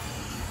pegs.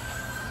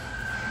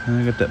 And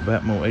I got that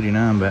Batmobile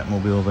 89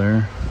 Batmobile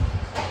there.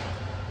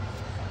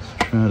 Let's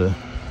try to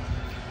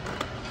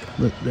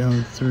look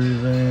down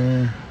through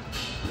there.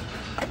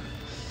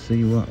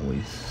 See what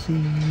we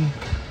see.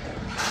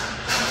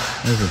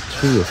 There's a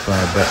 2 of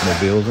 5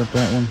 Batmobiles. Is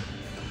that one?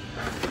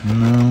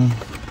 No.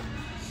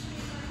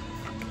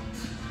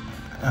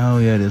 Oh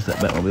yeah, it is that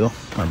Batmobile.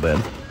 My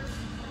bad.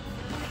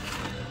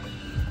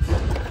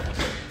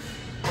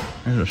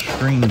 There's a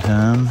Screen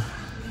Time.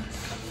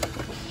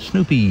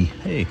 Snoopy.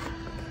 Hey.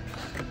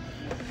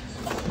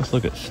 Let's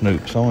look at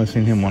Snoop. I've only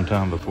seen him one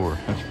time before.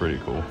 That's pretty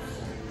cool.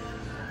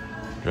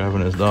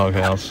 Driving his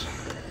doghouse.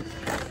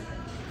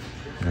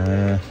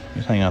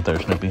 Just hang out there,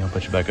 Snoopy. I'll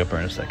put you back up there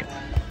in a second.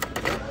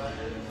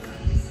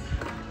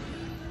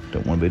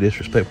 Don't want to be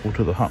disrespectful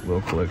to the Hot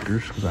Wheel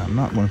collectors because I'm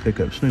not going to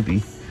pick up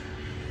Snoopy.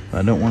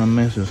 I don't want to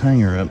mess his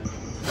hanger up.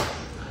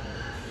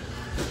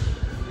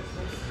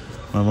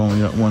 I've only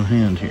got one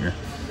hand here.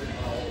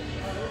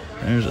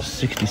 There's a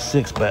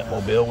 66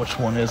 Batmobile. Which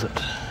one is it?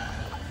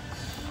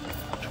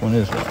 Which one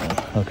is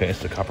that one? Okay, it's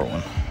the copper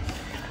one.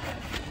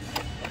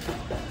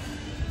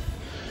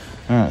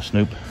 Alright,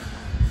 Snoop.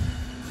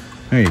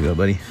 There you go,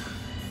 buddy.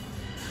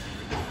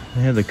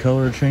 They have the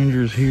color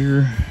changers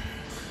here.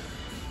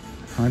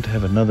 I like to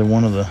have another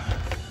one of the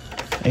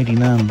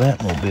 89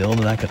 Batmobile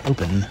that I could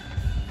open.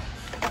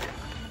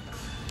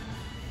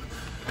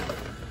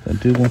 I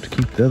do want to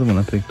keep the other one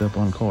I picked up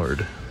on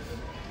card.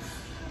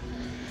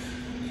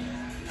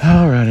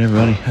 Alright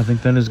everybody, I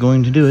think that is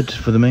going to do it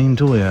for the main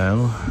toy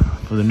aisle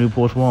for the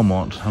Newport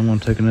Walmart. I'm going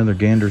to take another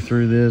gander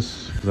through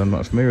this because I'm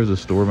not familiar with this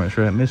store, make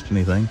sure I haven't missed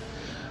anything.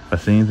 If I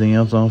see anything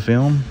else on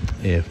film,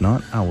 if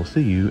not, I will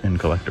see you in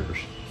collectors.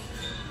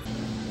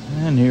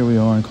 And here we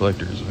are in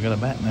collectors. We got a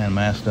Batman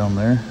mask down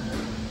there.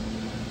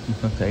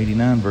 Looks like the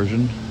 89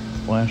 version.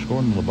 Flash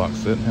Gordon little box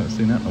set. Haven't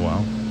seen that in a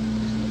while.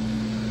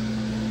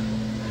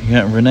 You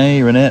got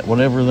Renette,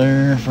 whatever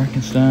there.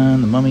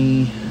 Frankenstein, the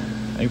Mummy,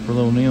 April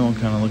O'Neil,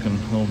 kind of looking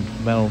a little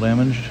battle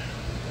damaged.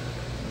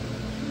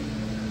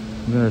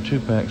 We got our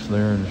 2-packs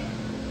there.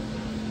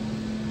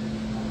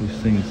 We've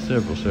seen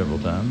several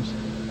times.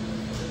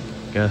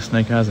 Got a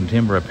Snake Eyes and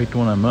Timber. I picked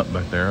one of them up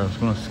back there. I was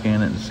going to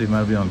scan it and see if it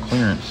might be on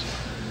clearance.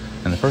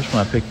 And the first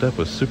one I picked up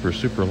was super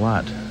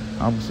light.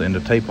 Obviously, and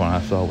the tape one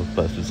I saw was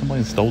busted.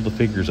 Somebody stole the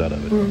figures out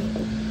of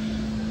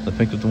it. I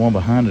picked up the one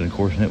behind it, of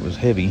course, and it was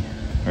heavy,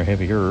 or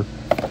heavier.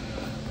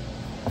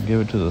 I'll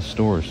give it to the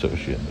store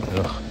associate.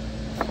 But, ugh,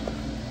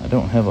 I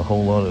don't have a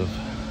whole lot of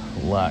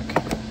luck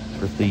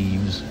for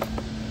thieves.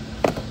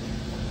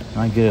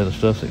 I get it, the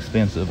stuff's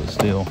expensive, but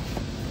still.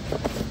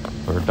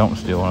 Or don't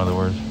steal, in other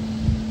words.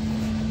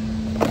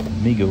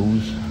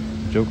 Migos.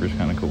 Joker's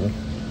kind of cool.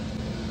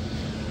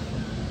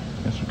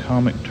 Got some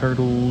comic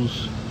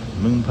turtles,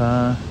 Moon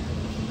Pie,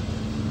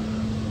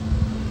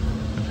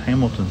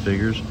 Hamilton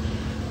figures.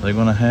 They're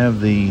going to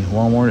have the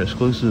Walmart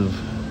exclusive,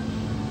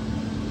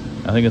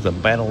 I think it's a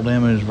battle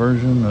damaged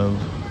version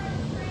of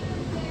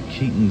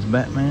Keaton's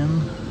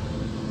Batman.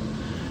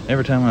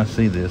 Every time I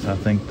see this, I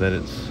think that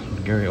it's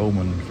Gary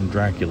Oldman from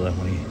Dracula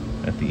when he,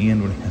 at the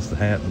end when he has the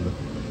hat and the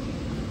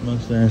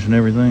mustache and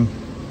everything.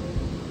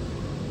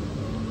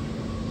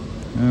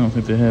 I don't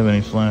think they have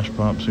any Flash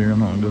Pops here. I'm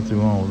not going to go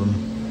through all of them.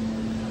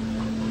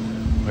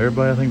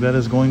 Everybody, I think that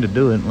is going to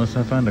do it unless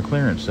I find a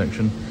clearance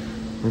section.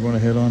 We're going to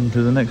head on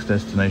to the next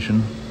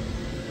destination.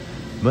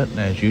 But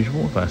as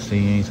usual, if I see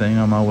anything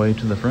on my way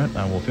to the front,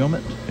 I will film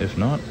it. If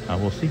not, I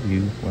will see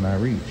you when I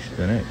reach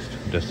the next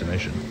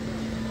destination.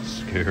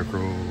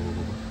 Scarecrow.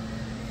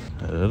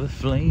 The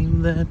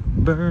flame that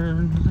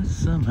burns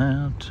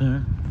somehow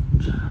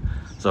turns.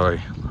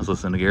 Sorry, I was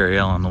listening to Gary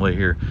Allen on the way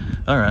here.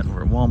 Alright,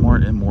 we're at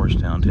Walmart in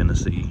Morristown,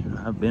 Tennessee.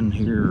 I've been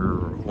here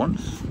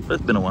once, but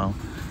it's been a while.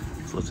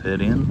 So let's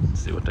head in and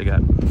see what they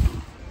got.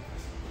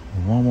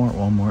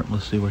 Walmart,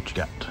 let's see what you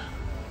got.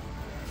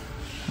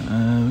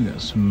 We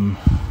got some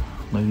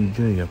Lady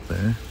J up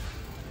there.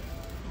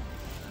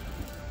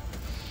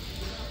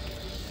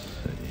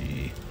 Let's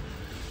see.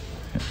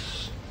 Got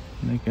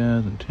Snake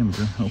Eyes and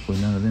Timber. Hopefully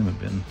none of them have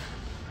been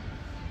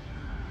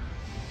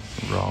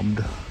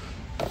robbed.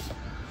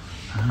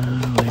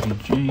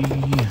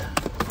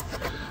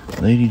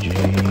 Lady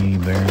J,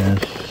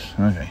 Baroness.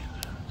 Okay.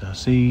 Did I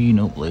see?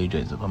 Nope, Lady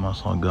J's up. I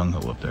saw Gung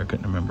Ho up there. I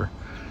couldn't remember.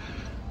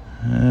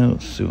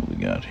 Let's see what we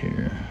got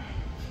here.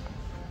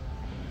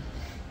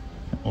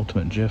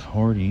 Ultimate Jeff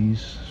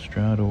Hardy's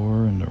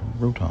Strador and the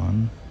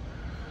Roton.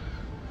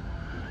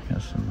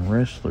 Got some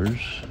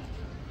wrestlers.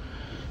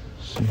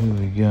 See who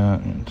we got.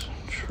 It's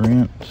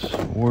Trent,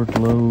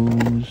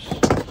 Wardlows.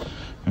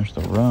 There's The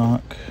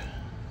Rock,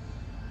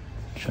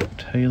 Chuck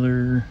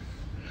Taylor,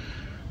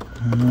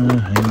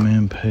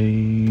 Hangman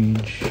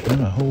Page.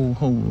 Got a whole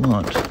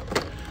lot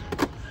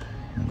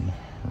in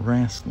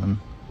wrestling.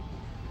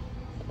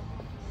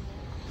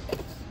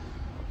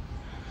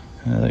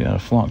 They got a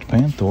flocked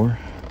Panther.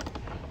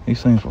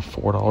 These things were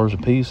 $4 a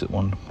piece at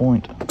one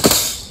point.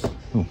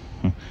 Ooh,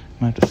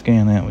 might have to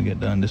scan that when we get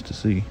done just to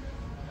see.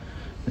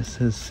 It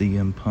says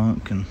CM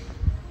Punk and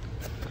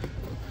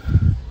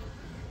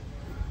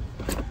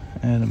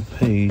Adam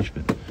Page,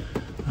 but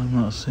I'm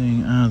not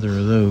seeing either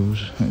of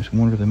those. I just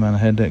wonder if they might have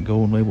had that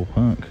gold label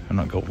Punk. Or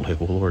not gold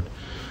label, Lord.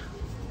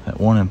 That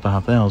 1 in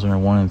 5,000 or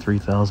 1 in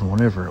 3,000,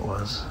 whatever it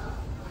was.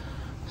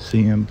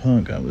 CM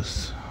Punk I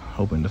was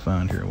hoping to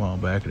find here a while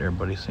back, and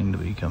everybody seemed to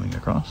be coming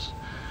across.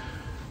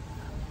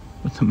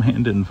 But the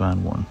man didn't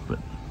find one, but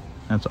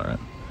that's alright.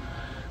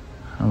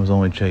 I was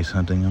only chase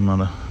hunting. I'm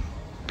not a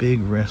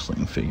big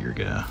wrestling figure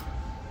guy.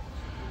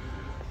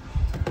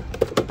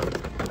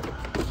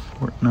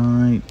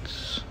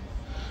 Fortnite.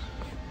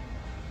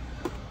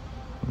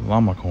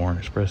 Llamacorn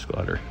Express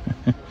Glider.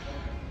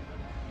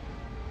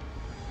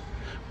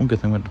 One good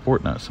thing about the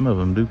Fortnite, some of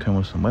them do come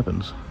with some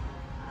weapons.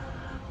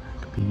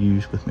 Could be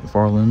used with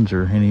McFarlane's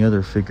or any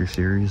other figure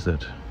series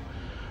that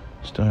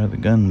still have the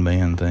gun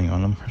band thing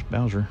on them. There's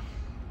Bowser.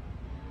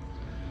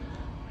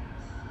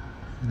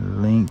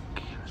 Link,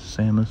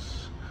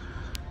 Samus,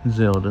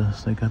 Zelda.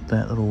 So they got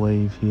that little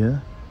wave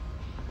here.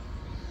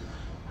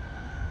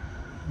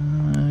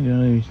 I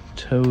got a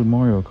Toad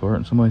Mario Kart,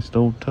 and somebody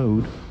stole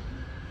Toad.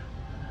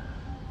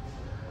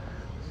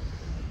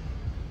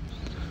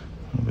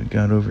 What we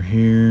got over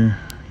here?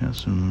 Got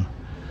some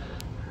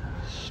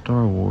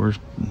Star Wars.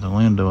 The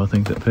Lando, I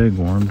think that Peg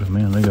warmed.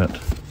 Man, they got,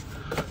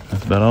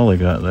 that's about all they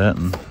got, that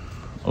and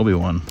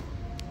Obi-Wan.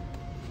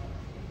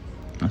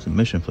 That's some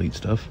Mission Fleet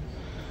stuff.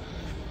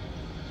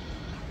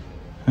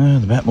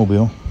 The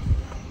Batmobile.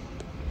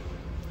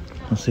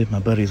 Let's see if my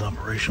buddy's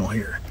operational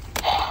here.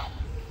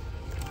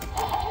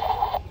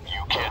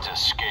 You can't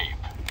escape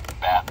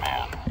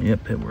Batman.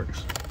 Yep, it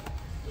works.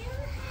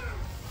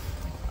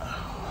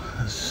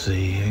 Let's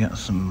see, I got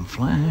some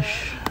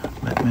Flash.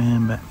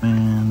 Batman,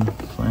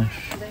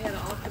 Flash. They had an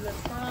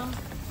Optimus Prime.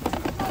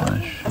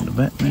 Flash in the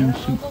Batman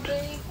suit.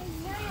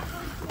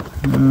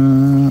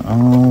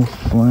 All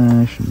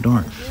Flash,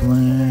 Dark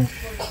Flash.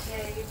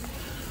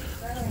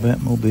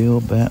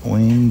 Batmobile,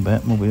 Batwing,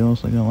 Batmobile.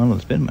 So they got a lot of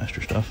the Spin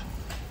Master stuff.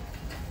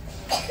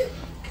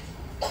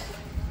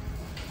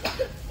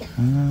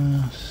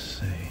 Let's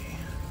see.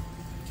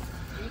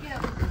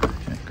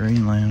 Got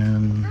Green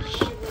Lanterns,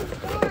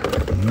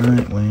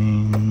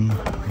 Nightwing,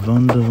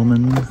 Wonder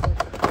Woman,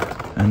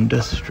 and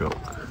Deathstroke.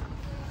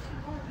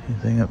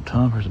 Anything up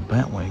top? There's a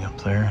Batwing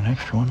up there, an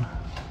extra one.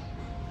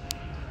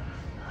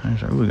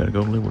 There's our, we got a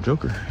gold label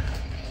Joker.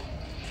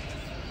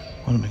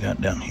 What do we got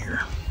down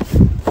here?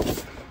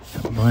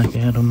 Got Black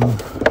Adam,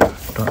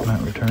 Dark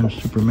Knight Returns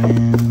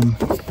Superman,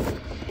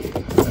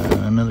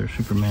 another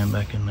Superman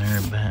back in there,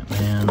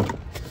 Batman.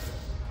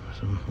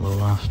 Some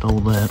Lola stole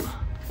that.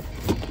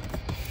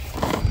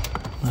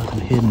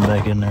 Nothing hidden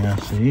back in there, I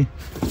see.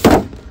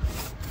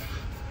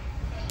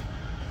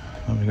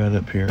 What we got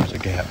up here is a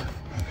Gap.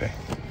 Okay.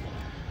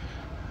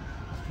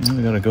 And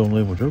we got a gold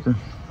label Joker.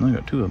 I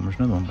got two of them. There's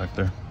another one back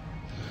there.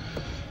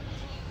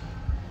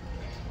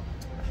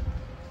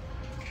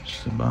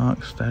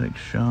 Sabak, Static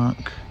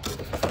Shock.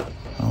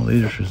 All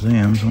these are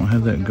Shazams. Don't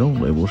have that gold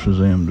label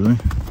Shazam, do we?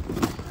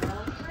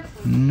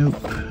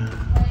 Nope.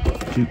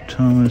 Duke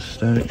Thomas,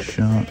 Static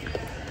Shock.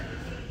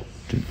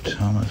 Duke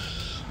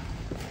Thomas.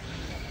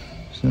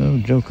 So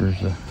Joker's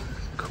the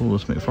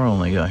coolest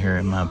McFarlane they got here,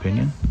 in my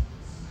opinion.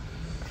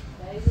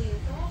 Let's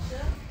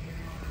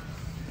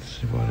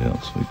see what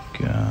else we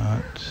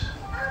got.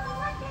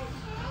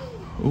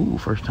 Ooh,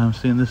 first time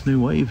seeing this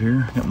new wave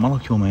here. Got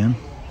Molecule Man.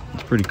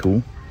 It's pretty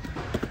cool.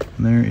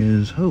 And there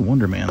is, oh,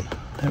 Wonder Man.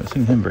 I haven't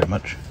seen him very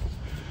much.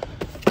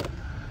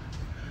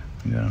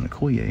 We got an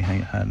Okoye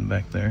hiding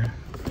back there.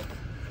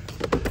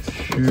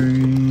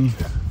 Shuri.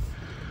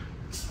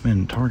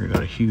 Man, Target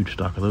got a huge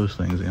stock of those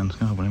things in. It's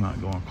kind of when they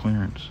might go on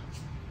clearance.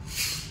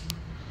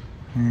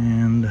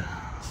 And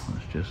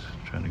let's just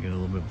try to get a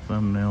little bit of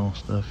thumbnail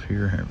stuff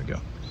here. Here we go.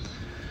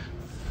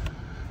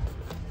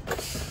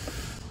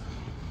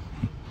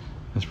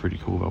 That's pretty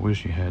cool. I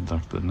wish you had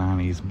like the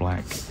 90s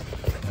black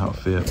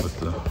outfit with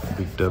the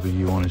big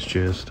W on his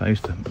chest. I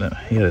used to,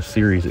 he had a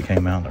series that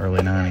came out in the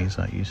early 90s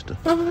I used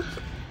to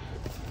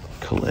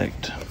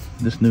collect.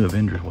 This new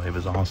Avengers wave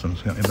is awesome.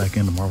 It's got me back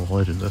into Marvel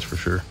Legends, that's for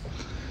sure.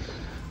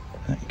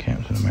 That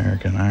Captain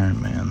America and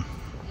Iron Man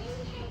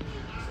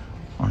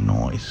are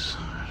nice.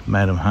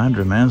 Madam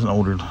Hydra, man, it's an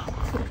older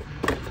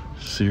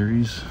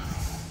series.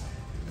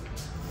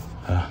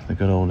 The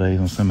good old days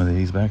on some of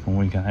these, back when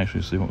we can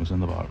actually see what was in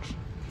the box.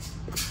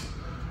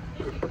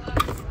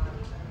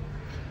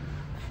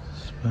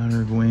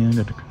 Spider-Gwen,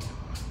 got the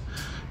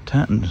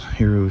Titan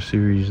Hero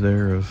series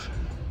there of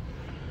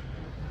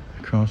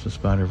Across the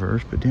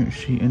Spider-Verse, but didn't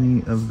see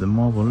any of the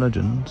Marvel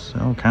Legends.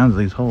 All kinds of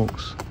these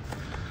Hulks.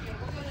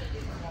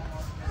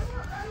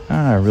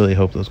 I really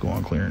hope those go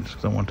on clearance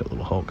because I want that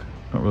little Hulk.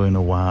 Don't really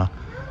know why.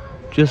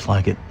 Just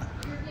like it.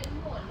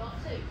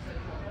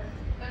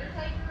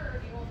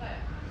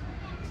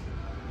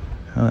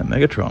 Oh, that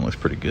Megatron looks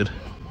pretty good.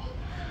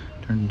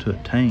 Turned into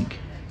a tank.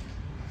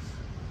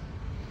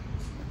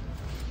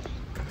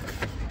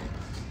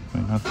 I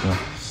mean, not the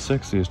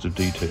sexiest of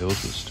details,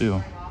 but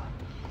still.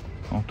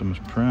 Optimus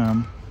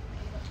Prime.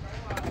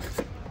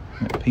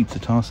 Got Pizza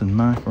Tossing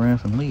Mike,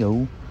 Raph, and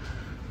Leo.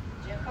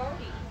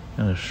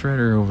 Got a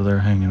Shredder over there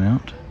hanging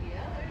out.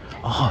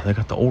 Oh, they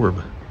got the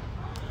orb.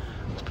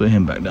 Let's put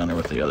him back down there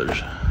with the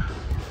others.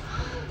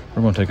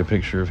 We're going to take a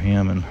picture of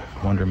him and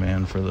Wonder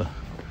Man for the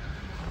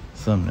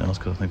thumbnails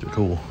because I think they're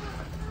cool.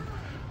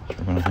 So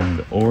we're going to hang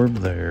the orb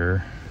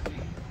there.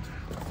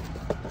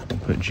 We'll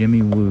put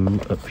Jimmy Woo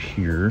up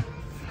here.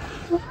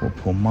 We'll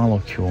pull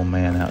Molecule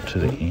Man out to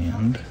the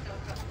end.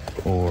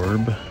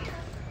 Orb.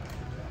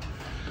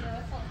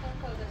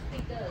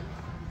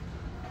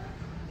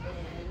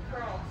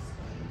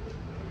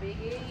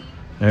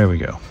 There we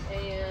go.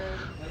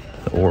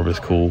 The orb is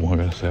cool.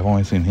 Like I said, I've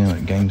only seen him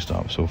at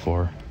GameStop so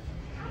far.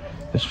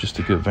 It's just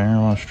a good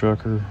Varilon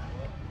Strucker,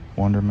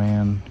 Wonder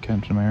Man,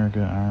 Captain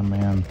America, Iron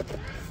Man.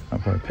 I'll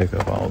probably pick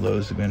up all of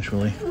those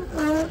eventually.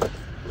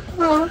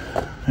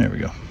 There we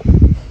go.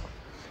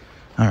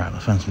 Alright,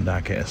 let's find some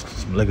die cast.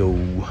 Some Lego.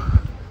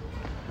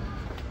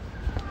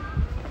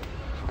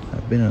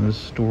 I've been in this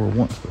store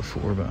once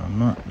before, but I'm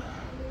not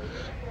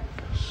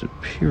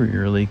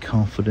superiorly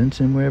confident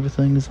in where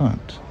everything is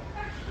at.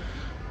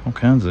 All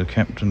kinds of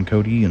Captain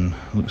Cody and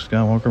Luke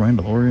Skywalker,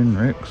 Mandalorian,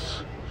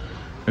 Rex.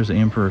 There's the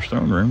Emperor's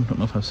throne room. Don't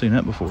know if I've seen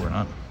that before or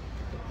not.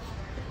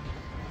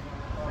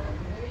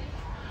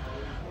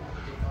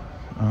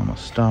 I'm a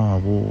Star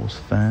Wars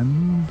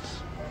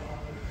fans.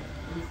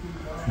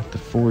 Got the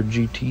Ford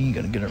GT.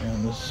 Gotta get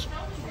around this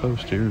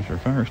post here. Is our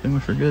fire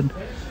extinguisher good?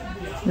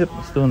 Yep,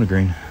 it's still in the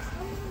green.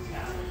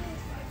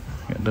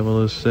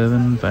 Got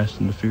 007,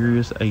 Fast and the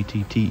Furious,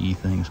 ATTE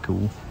thing's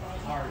cool.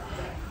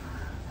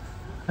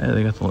 Hey,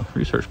 they got the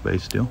research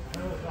base still.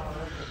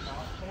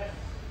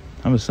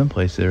 I was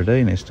someplace the other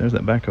day and there's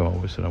that backhoe I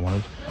always said I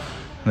wanted.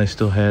 And they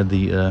still had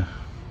the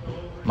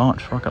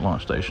rocket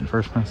launch station.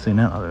 First time I've seen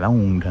that in a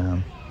long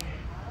time.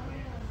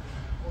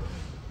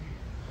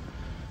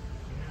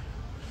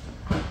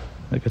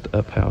 They got the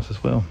up house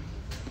as well.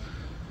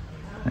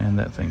 And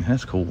that thing,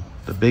 that's cool.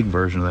 The big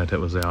version of that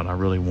was out, I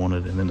really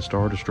wanted. And then the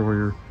Star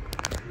Destroyer.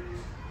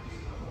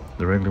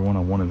 The regular one,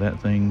 I wanted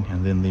that thing.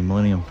 And then the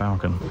Millennium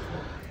Falcon.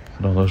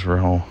 But all those were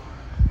all,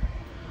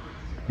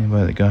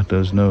 anybody that got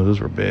those knows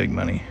those were big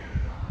money.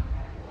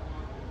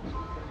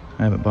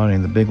 I haven't bought any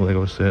of the big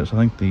Lego sets. I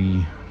think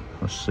the,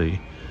 let's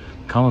see,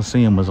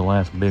 Coliseum was the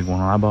last big one.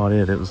 When I bought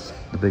it, it was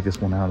the biggest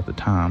one out at the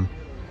time.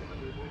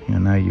 You know,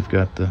 now you've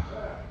got the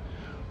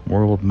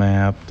World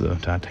Map, the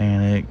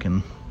Titanic,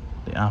 and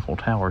the Eiffel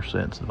Tower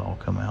sets that all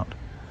come out.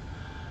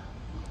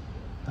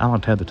 I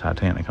like to have the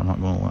Titanic, I'm not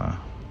going to lie.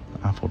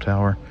 The Eiffel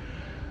Tower,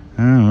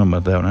 I don't know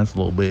about that one, that's a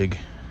little big.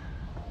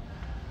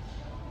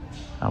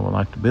 I would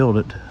like to build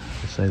it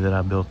to say that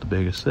I built the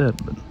biggest set,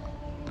 but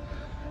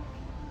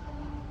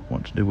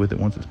what to do with it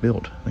once it's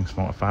built? I think it's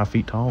about 5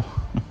 feet tall.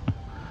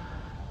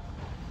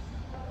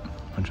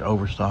 Bunch of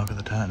overstock of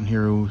the Titan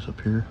Heroes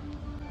up here.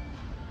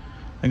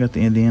 I got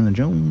the Indiana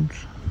Jones.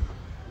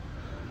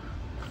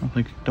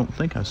 Don't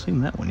think I've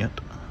seen that one yet.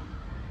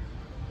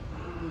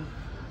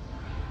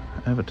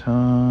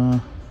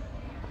 Avatar,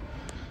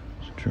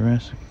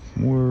 Jurassic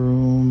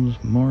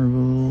World,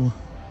 Marvel,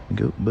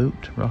 Goat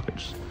Boat,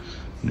 Rockets.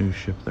 New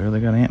ship there. They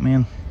got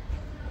Ant-Man.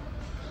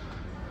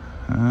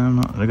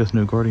 I guess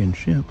new Guardian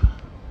ship.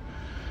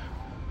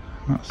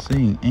 I'm not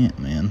seeing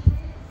Ant-Man.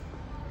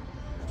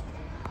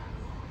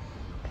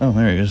 Oh,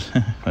 there he is.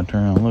 If I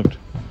turn around and looked,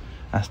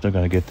 I still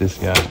got to get this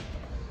guy.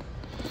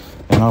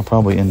 And I'll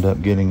probably end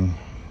up getting,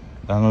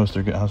 I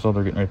saw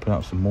they're getting ready to put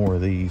out some more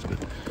of these,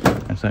 but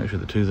that's actually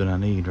the two that I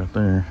need right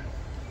there.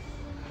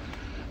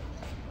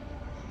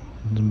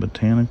 The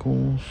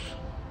botanicals.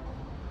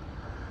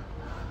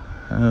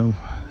 Oh,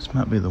 this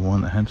might be the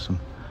one that had some,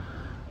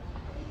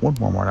 one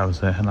Walmart I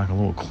was at had like a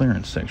little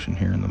clearance section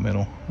here in the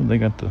middle. They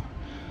got the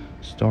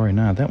Starry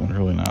Night. That one's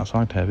really nice. I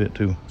like to have it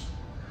too.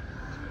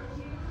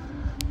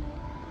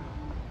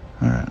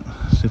 Alright,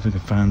 see if we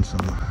can find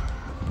some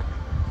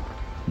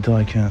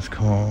die-cast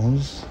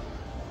claws.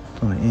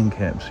 On the end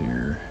caps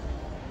here.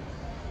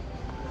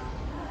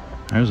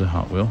 There's a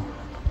Hot Wheel.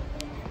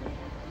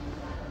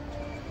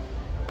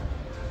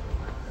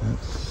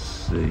 Let's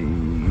see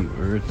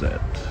where it's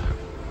at.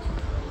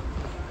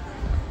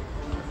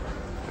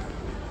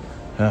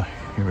 Ah,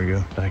 here we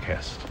go.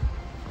 Die-cast.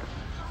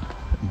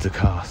 The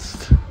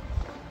cost.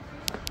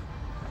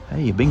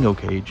 Hey, bingo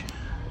cage.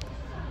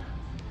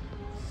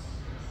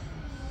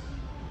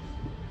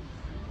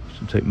 Used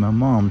to take my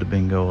mom to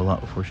bingo a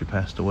lot before she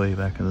passed away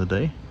back in the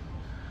day.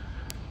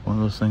 One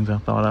of those things I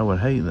thought I would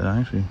hate that I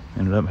actually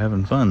ended up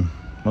having fun.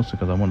 Mostly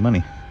because I won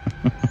money.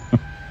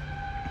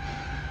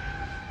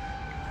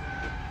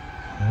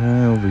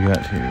 What we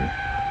got here?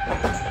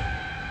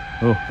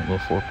 Oh, a little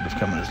forklift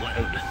coming as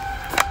loud.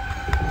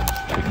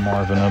 Take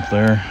Marvin up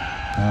there.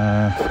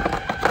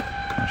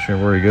 Not sure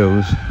where he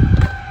goes.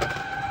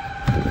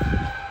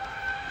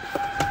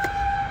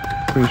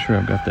 Pretty sure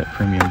I've got that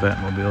premium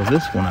Batmobile.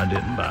 This one I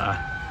didn't buy.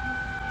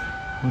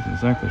 Wasn't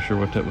exactly sure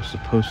what that was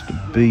supposed to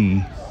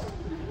be.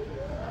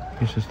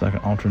 It's just like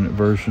an alternate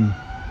version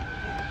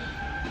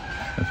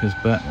of his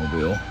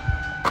Batmobile.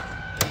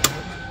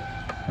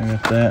 I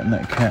got that and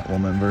that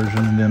Catwoman version,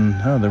 and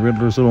then the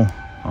Riddler's little,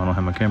 I don't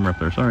have my camera up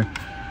there, sorry.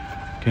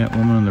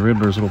 Catwoman and the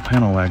Riddler's little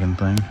panel wagon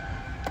thing.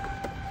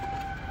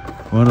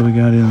 What do we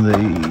got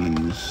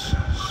in these?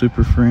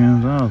 Super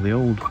Friends, oh, the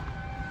old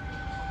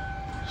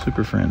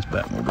Super Friends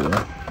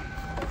Batmobile.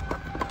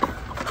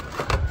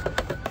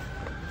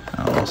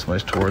 Oh,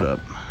 somebody's tore it up.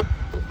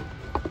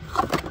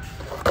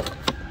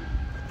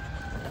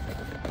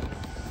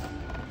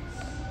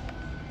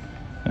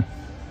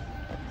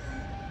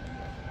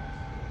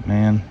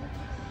 Man,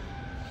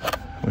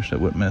 wish that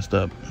wouldn't messed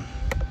up.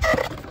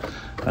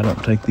 I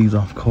don't take these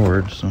off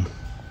cards, so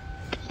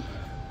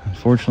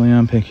unfortunately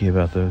I'm picky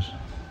about those.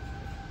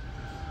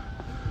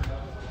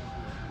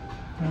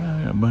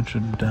 I got a bunch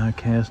of die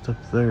cast up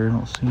there. I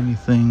don't see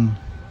anything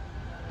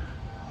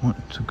I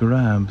want to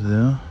grab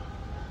though.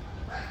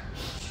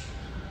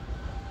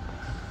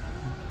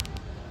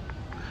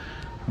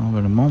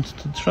 Over the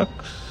monster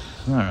trucks.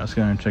 Alright, let's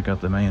go and check out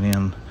the main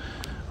end.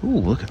 Ooh,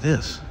 look at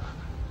this.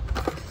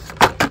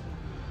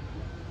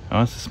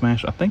 Oh, it's a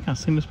smash. I think I've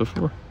seen this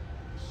before.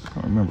 I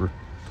can't remember.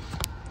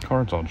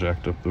 Card's all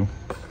jacked up though.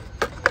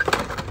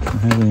 Don't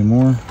have any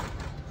more.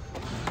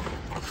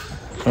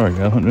 Sorry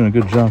guys, I'm doing a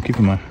good job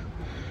keeping my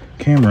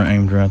camera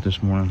aimed right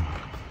this morning.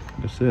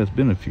 Like I said, it's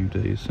been a few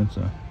days since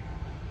I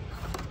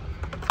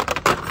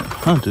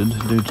hunted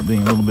due to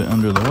being a little bit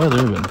under the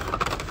weather, but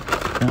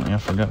apparently I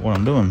forgot what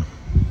I'm doing.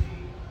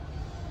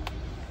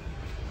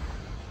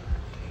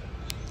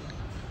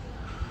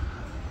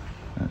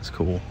 That's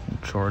cool.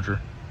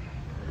 Charger.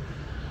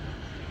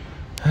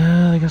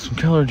 They got some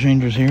color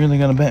changers here. They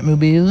got a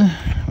Batmobile.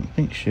 I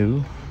think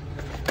so.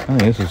 I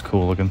think this is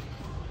cool looking.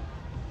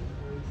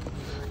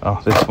 Oh,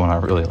 this one I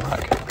really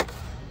like.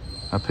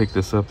 I picked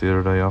this up the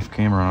other day off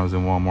camera when I was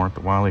in Walmart.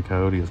 The Wile E.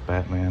 Coyote is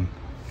Batman.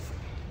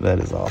 That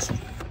is awesome.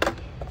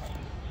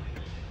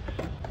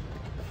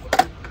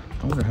 I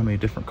wonder how many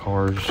different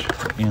cars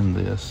are in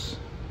this.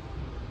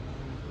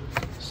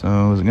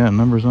 So, has it got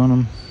numbers on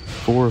them?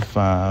 4,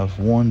 5,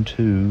 1,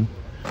 2,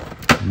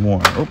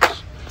 1. Oops.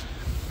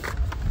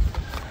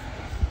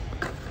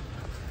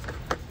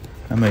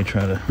 I may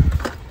try to.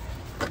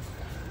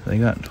 They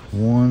got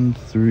 1,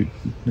 2,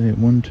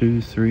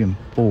 3, and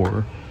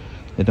 4.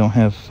 They don't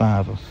have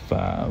 5 of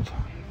 5.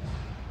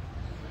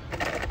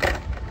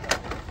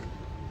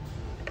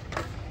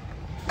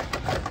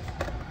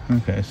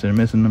 Okay, so they're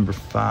missing number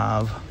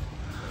 5.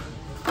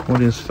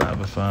 What is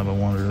 5 of 5? I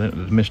wonder. That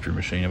was Mystery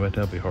Machine. I bet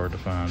that'll be hard to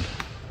find.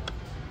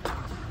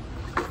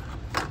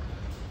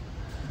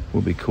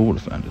 Would be cool to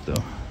find it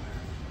though.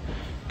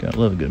 Gotta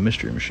love a good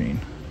Mystery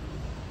Machine.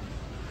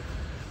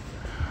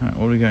 Alright,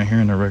 what do we got here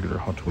in the regular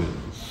Hot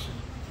Wheels?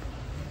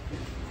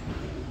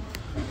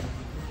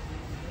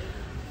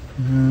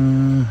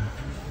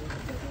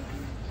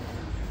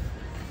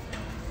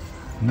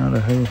 Not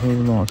a whole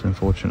lot,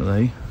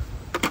 unfortunately.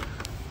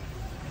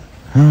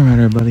 Alright,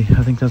 everybody.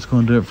 I think that's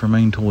going to do it for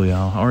main toy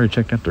aisle. I already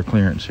checked out their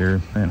clearance here.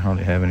 They didn't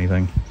hardly have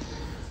anything.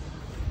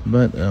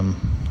 But,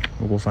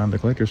 we'll find the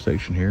collector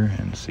section here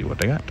and see what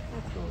they got.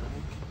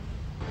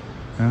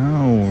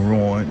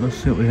 Alright, let's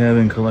see what we have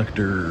in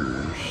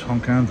collectors. All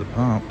kinds of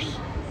pops.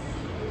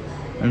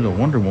 There's a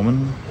Wonder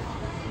Woman.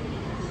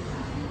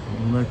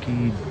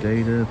 Lucky,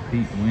 Data,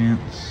 Pete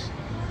Wentz.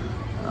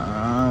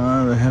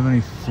 Do they have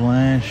any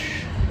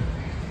Flash?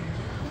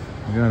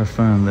 I gotta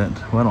find that.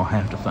 Well, I don't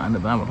have to find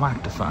it, but I would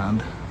like to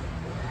find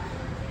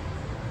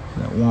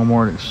that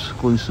Walmart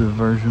exclusive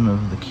version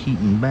of the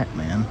Keaton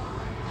Batman.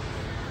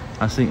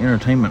 I see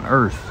Entertainment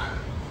Earth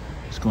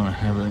is going to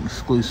have an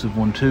exclusive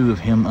one too of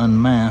him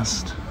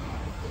unmasked.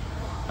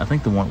 I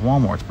think the one at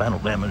Walmart's Battle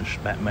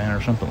Damaged Batman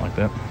or something like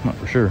that. Not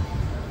for sure.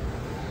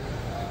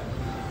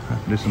 I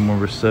have to do some more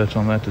research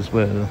on that as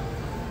well.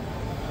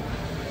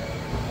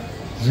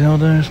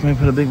 Zelda, just maybe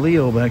put a big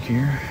Leo back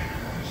here.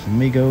 Some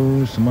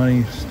Migos,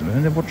 somebody.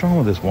 What's wrong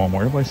with this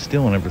Walmart? Everybody's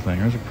stealing everything.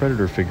 There's a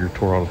Predator figure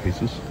tore all to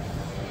pieces.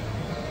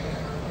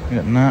 We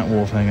got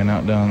Nightwolf hanging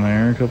out down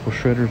there. A couple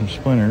Shredders and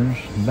Splinters.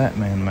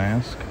 Batman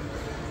mask.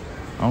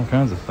 All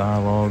kinds of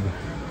Thylaug.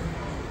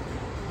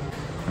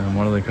 And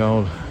what are they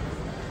called?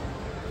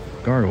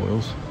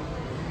 Gargoyles.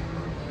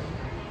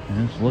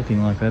 And it's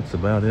looking like that's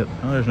about it.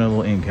 Oh, there's another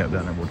little end cap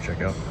down there we'll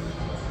check out.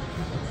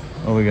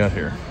 What we got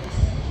here?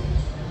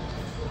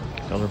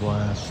 Color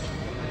Blast.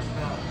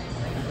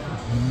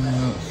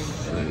 Let's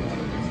see.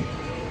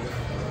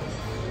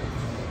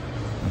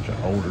 Bunch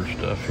of older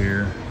stuff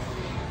here.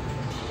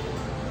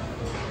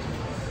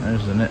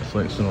 There's the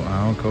Netflix little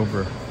aisle,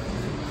 Cobra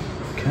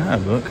Kai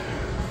book.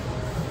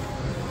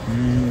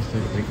 And let's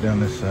take a peek down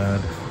this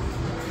side.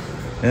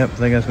 Yep, I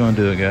think that's going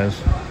to do it, guys.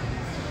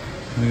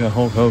 We got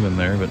Hulk Hogan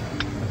there, but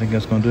I think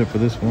that's going to do it for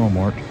this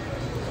Walmart.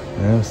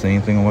 If see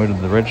anything on the way to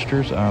the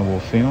registers, I will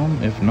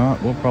film. If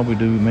not, we'll probably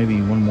do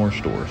maybe one more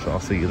store, so I'll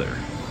see you there.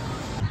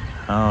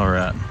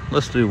 Alright,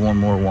 let's do one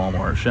more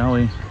Walmart, shall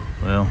we?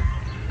 Well,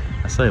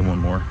 I say one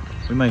more.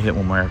 We may hit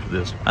one more after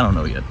this. I don't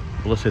know yet.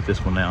 But let's hit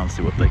this one now and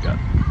see what they got.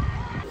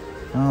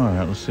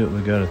 Alright, let's see what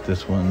we got at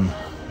this one.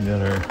 We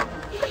got our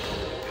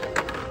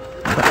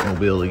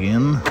Batmobile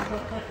again.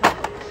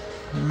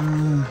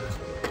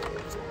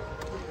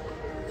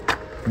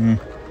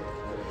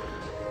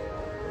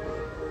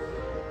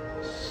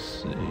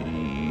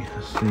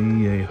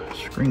 See a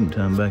screen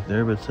time back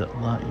there, but it's that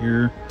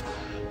Lightyear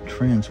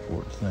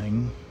transport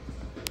thing.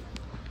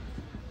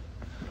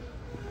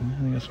 Yeah,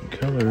 they got some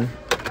color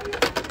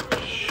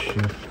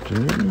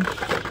shifters.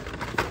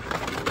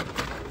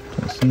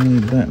 Don't see any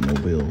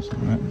Batmobiles on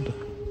that.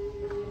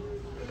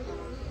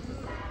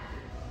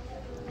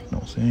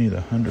 Don't see any of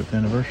the 100th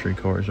anniversary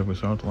cars that we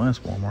saw at the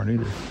last Walmart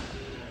either.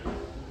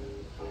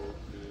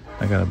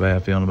 I got a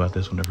bad feeling about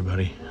this one,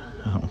 everybody.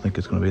 I don't think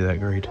it's going to be that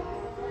great.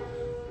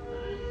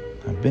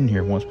 I've been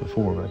here once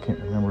before, but I can't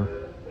remember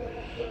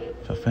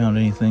if I found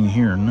anything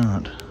here or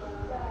not.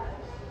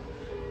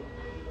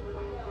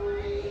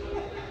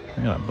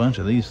 I got a bunch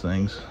of these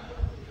things.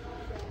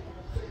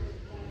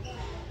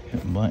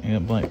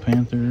 Got Black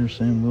Panther,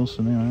 Sam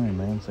Wilson, and Iron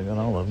Man, so I got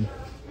all of them.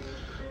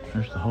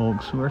 There's the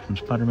Hulk, Sue from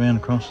Spider-Man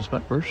Across the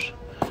Spider-Verse.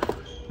 I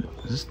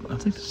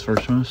think this is the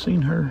first time I've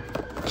seen her.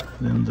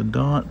 Then the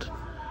Dot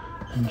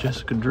and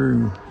Jessica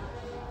Drew.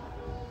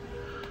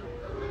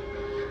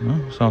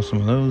 Well, saw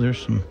some of those.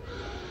 There's some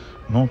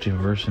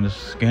multiverse and just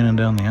scanning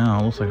down the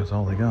aisle. Looks like that's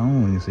all they got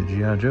on when you see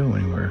G.I. Joe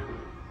anywhere.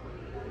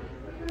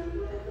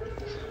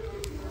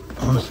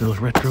 Honestly, those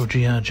retro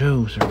G.I.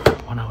 Joes are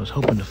what I was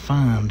hoping to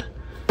find.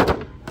 I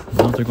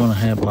thought they're going to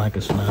have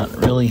Blackest Night.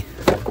 Really?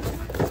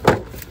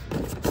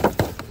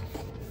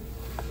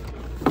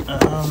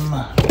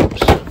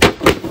 Oops.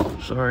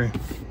 Sorry.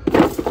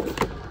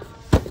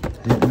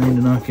 Didn't mean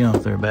to knock you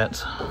off there,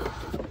 Bats.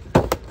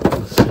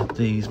 Let's set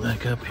these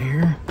back up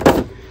here.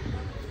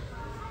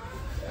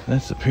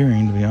 That's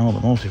appearing to be all the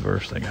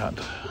multiverse they got.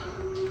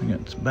 They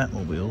got some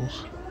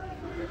Batmobiles.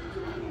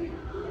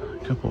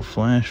 A couple of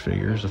Flash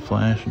figures, the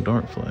Flash and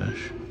Dark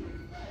Flash.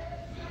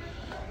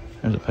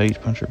 There's a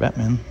Page Puncher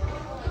Batman.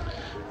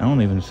 I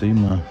don't even see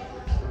my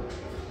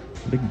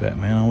big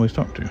Batman I always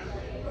talk to.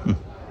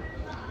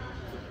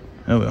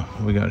 Oh well,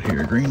 what we got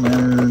here? Green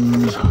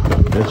Lanterns,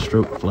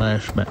 Deathstroke,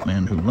 Flash,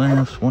 Batman Who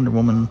Laughs, Wonder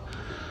Woman.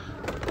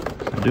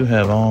 I do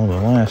have all the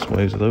last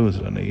waves of those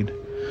that I need.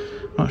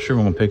 Not sure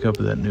I'm going to pick up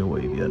that new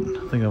wave yet.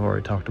 I think I've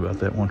already talked about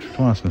that once or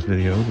twice in this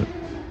video, but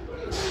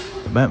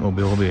the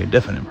Batmobile will be a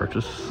definite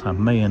purchase. I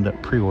may end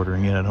up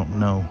pre-ordering it, I don't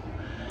know.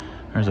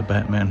 There's a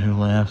Batman Who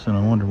Laughs and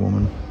a Wonder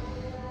Woman.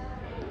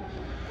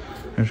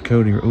 There's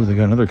Cody. Oh, they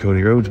got another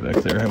Cody Rhodes back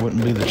there. That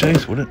wouldn't be the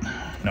chase, would it?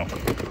 No.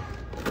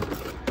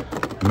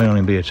 It may not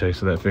even be a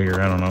chase of that figure.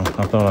 I don't know.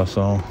 I thought I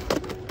saw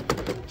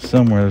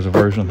somewhere there's a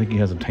version. I think he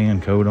has a tan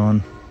coat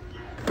on.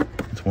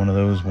 It's one of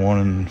those 1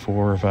 in 4,000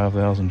 or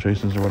 5,000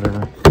 chases or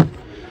whatever.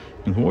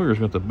 And the Warrior's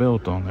got the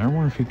belt on there. I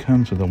wonder if he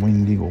comes with a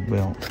Winged Eagle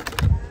belt.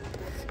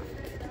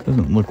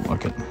 Doesn't look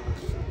like it.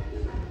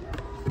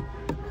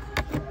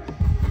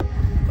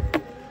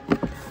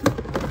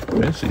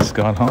 I see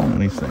Scott Hall in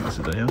these things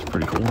today. That's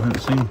pretty cool. I haven't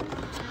seen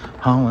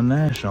Hall and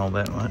Nash all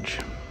that much.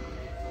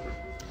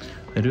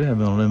 They do have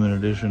a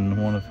limited edition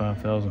 1 of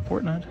 5,000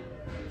 Fortnite.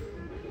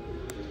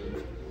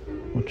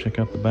 We'll check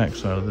out the back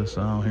side of this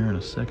aisle here in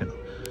a second.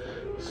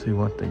 See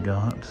what they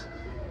got.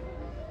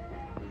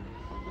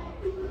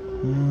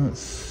 Let's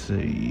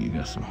see. You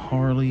got some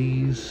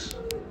Harleys.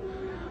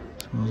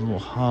 Some of those little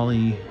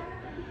Holly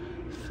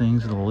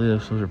things that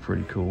lifts. Those are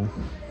pretty cool.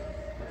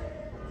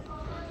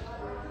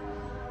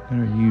 Got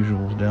our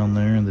usuals down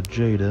there in the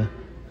Jada.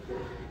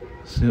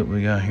 Let's see what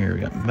we got here. We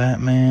got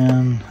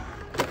Batman,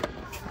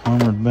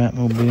 Armored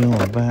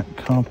Batmobile, a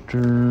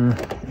Batcopter,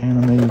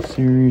 animated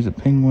series, a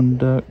Penguin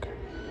Duck,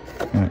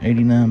 and an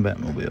 89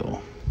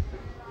 Batmobile.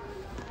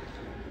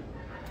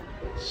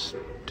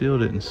 Still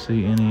didn't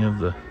see any of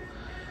the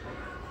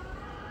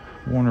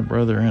Warner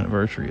Brother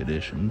Anniversary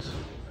editions.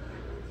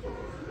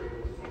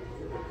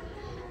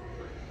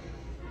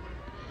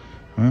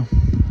 Well,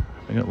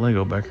 I got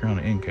Lego back here on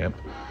the end cap.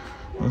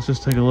 Let's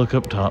just take a look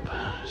up top,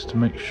 just to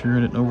make sure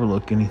I didn't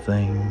overlook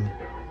anything.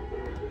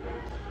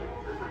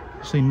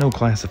 See, no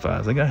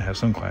classifieds. They gotta have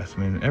some class.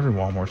 I mean, every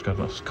Walmart's got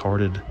those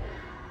carded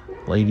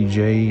Lady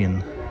J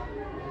and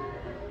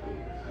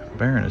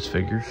Baroness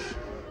figures,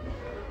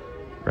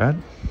 right?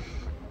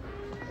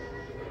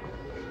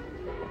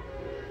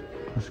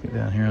 Let's get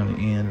down here on the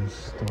end and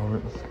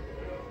start.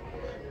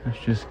 That's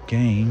just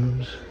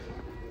games.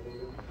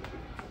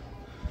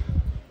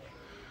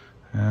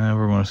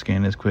 We're going to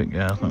scan this quick,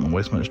 guys. I'm not going to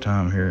waste much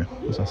time here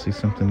unless I see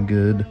something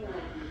good.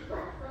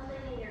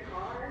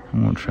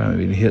 I'm going to try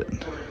maybe to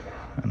hit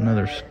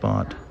another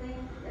spot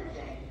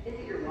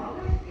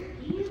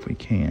if we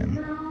can.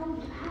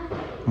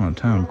 On a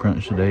time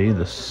crunch today.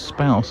 The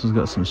spouse has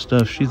got some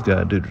stuff she's got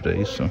to do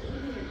today, so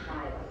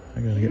I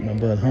gotta get my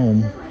butt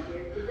home.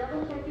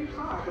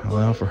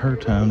 Allow for her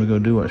time to go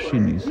do what she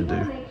needs to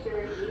do.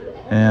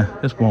 Yeah,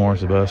 this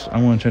Walmart's the best.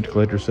 I want to check the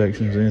collector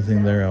sections.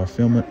 Anything there, I'll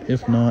film it.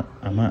 If not,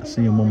 I might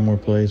see you one more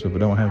place. But if I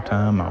don't have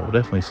time, I will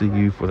definitely see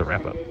you for the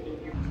wrap-up.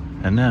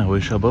 And now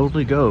we shall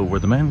boldly go where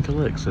the man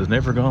collects has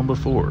never gone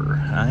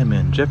before. I am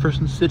in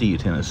Jefferson City,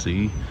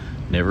 Tennessee.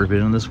 Never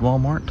been in this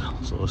Walmart,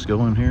 so let's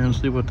go in here and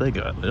see what they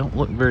got. They don't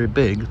look very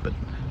big, but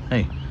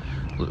hey,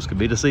 looks could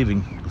be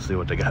deceiving. Let's see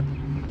what they got.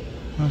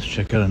 Let's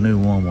check out a new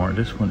Walmart.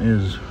 This one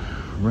is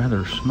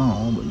rather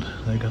small, but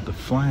they got the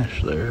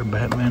Flash there,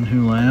 Batman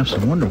Who Laughs,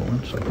 and Wonder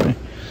Woman. So okay,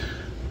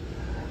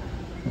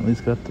 at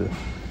least got the.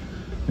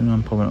 You know,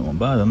 I'm probably not gonna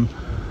buy them.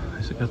 At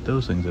least I got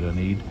those things that I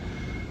need.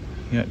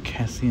 You got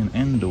Cassian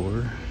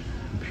Andor,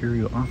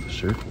 Imperial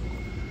Officer.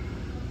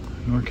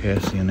 More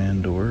Cassian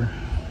Andor.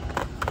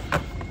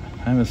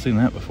 I haven't seen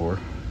that before.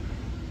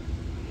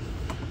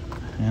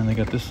 And they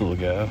got this little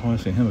guy. I've only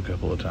seen him a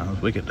couple of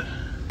times. Wicked.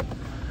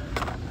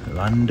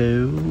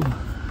 Lando.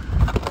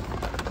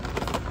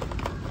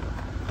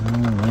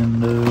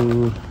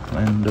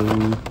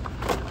 Lando.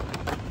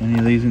 Any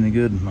of these any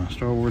good? My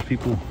Star Wars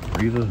people?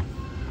 Reva.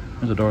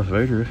 There's a Darth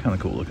Vader. It's kind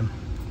of cool looking.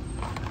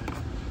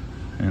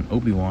 And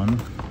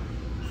Obi-Wan.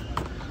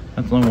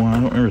 That's the only one. I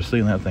don't remember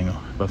seeing that thing.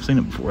 If I've seen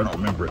it before, I don't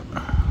remember it.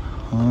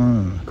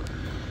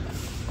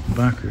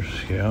 Biker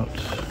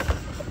Scouts.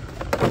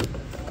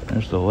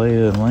 There's the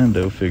Leia and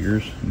Lando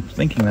figures. I'm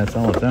thinking that's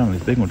all it's out on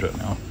these big ones right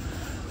now.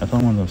 That's the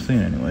only ones I've seen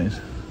anyways.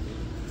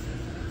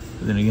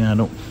 But then again, I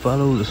don't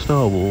follow the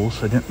Star Wars,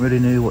 so I don't really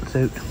know what's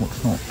out and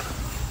what's not.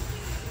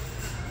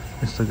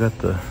 I still got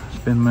the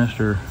Spin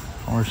Master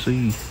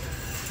RC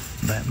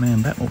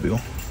Batman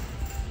Batmobile.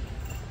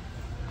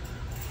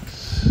 Let's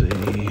see.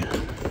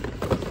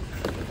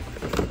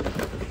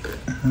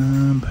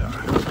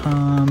 Powerhouse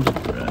Hobbs,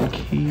 Brad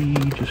Key.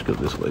 Just go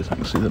this way so I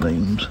can see the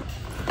names.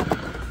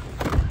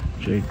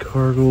 Jade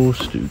Cargill,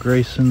 Stu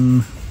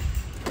Grayson,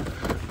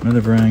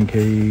 another Brian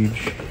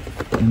Cage,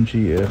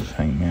 NGF,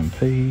 Hangman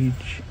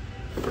Page.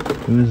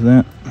 Who is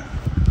that?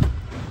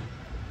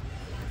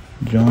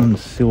 John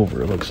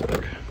Silver, looks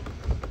like.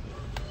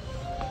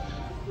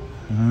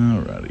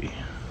 Alrighty.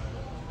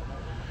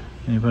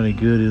 Anybody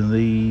good in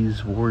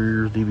these?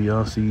 Warriors,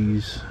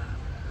 DiBiase's,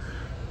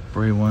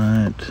 Bray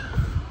Wyatt,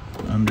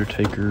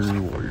 Undertaker,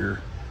 Warrior.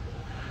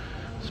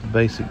 It's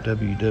basic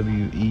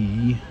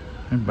WWE.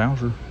 And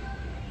Bowser.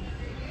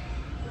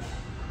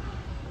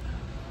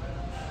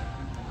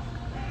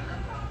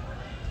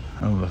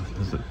 Oh,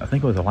 I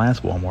think it was the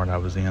last Walmart I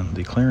was in,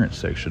 the clearance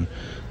section.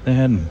 They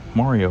had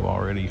Mario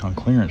already on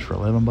clearance for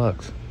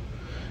 $11.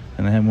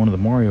 And they had one of the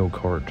Mario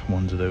Kart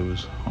ones of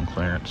those on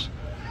clearance.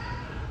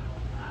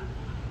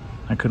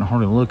 I couldn't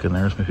hardly look in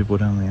there. There's people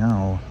down the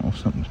aisle. Oh,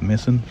 something's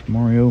missing from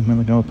Mario. Man,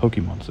 look at all the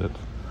Pokemon sets.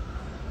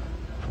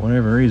 For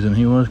whatever reason,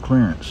 he was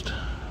clearanced.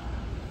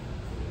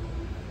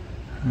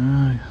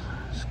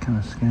 Just kind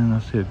of scanning. I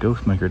see a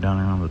Ghost Maker down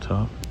there on the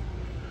top.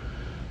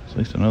 So at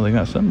least I know they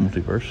got some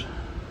multiverse.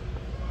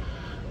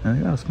 And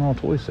they got a small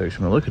toy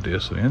section, but look at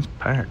this. I mean, it's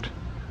packed.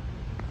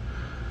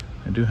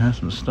 They do have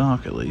some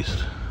stock at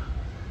least.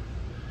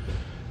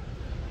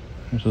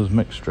 There's those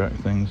mix track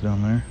things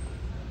down there.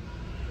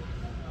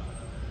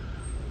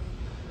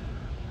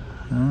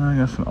 I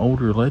got some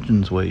older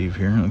Legends wave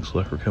here. It looks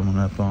like we're coming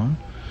up on.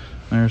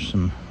 There's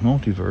some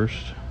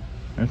multiverse.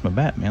 There's my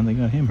Batman. They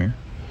got him here.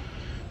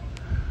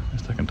 At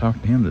least I can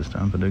talk to him this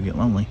time if I do get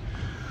lonely.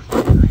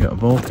 I got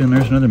Vulcan.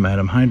 There's another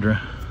Madam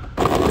Hydra.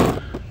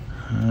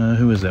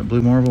 Who is that?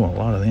 Blue Marvel? A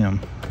lot of them.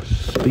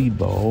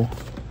 Speedball.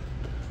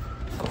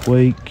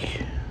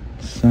 Quake.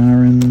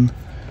 Siren.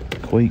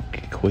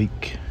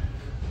 Quake.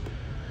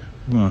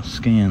 I'm gonna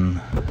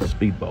scan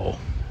Speedball.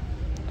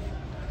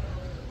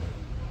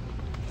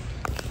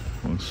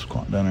 We'll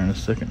squat down there in a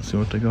second and see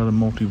what they got in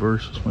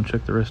multiverse. Just want to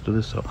check the rest of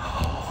this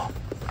out.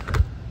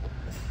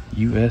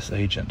 U.S.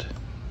 Agent.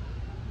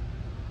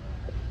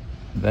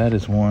 That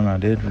is one I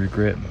did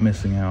regret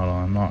missing out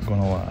on, I'm not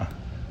gonna lie.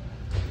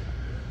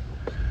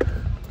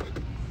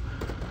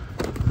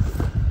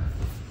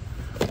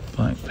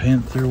 Black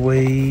Panther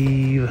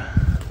wave.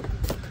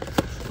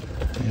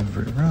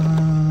 Everett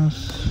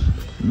Ross.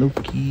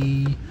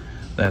 Loki.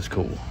 That's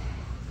cool.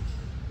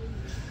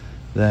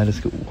 That is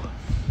cool.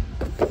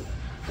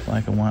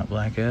 Black and white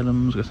Black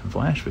Adams. Got some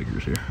Flash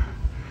figures here.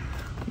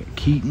 Got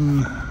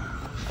Keaton,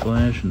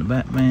 Flash and the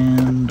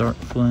Batman, Dark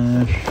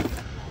Flash,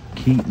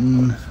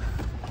 Keaton,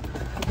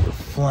 the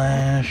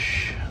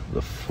Flash,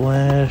 the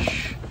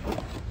Flash,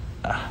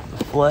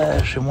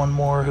 and one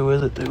more. Who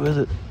is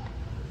it?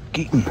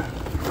 Keaton.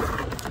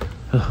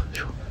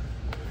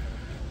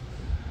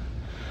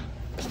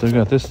 Still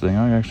got this thing.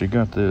 I actually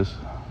got this.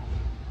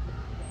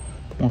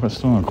 I wonder if it's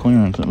still on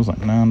clearance. It was like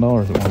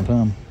 $9 at one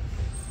time.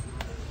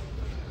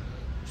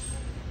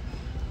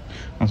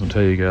 I was gonna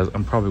tell you guys,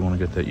 I'm probably gonna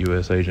get that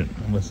U.S. Agent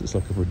unless it's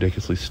like a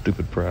ridiculously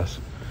stupid price.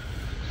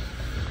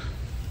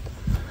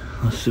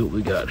 Let's see what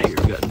we got here.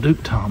 We got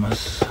Duke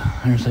Thomas.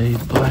 There's a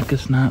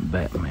Blackest Night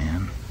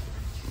Batman.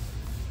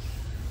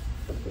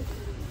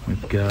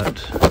 We've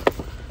got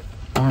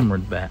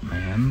Armored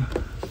Batman.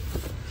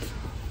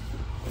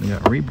 We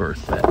got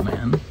Rebirth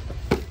Batman.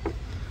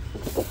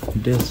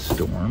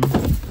 Deathstorm.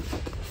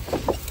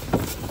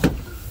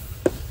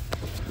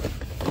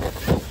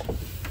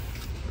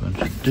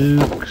 Bunch of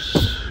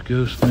Dukes.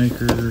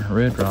 Ghostmaker.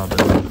 Red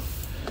Robin.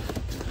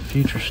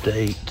 Future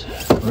State.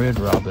 Red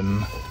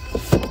Robin.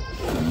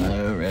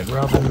 Red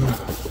Robin.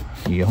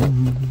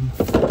 Yum.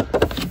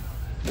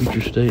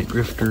 Future State.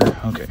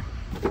 Grifter. Okay.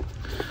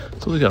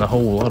 So we got a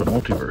whole lot of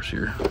multiverse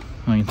here.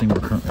 Not anything we're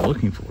currently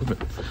looking for, but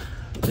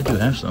they do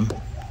have some.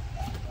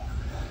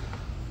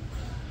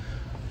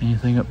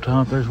 Anything up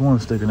top? There's one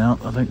sticking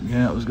out. I think,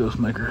 yeah, it was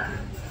Ghostmaker. I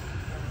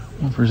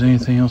don't know if there's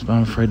anything else, but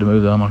I'm afraid to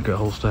move that. I'm gonna cut a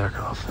whole stack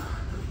off.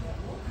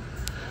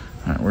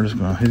 Alright, we're just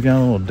gonna, he's got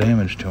a little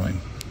damage to him.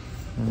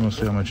 We're gonna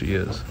see how much he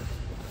is.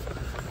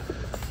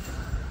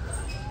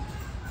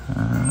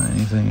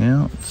 Anything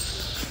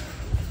else?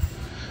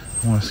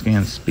 I want to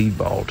scan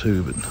Speedball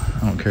too, but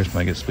I don't care if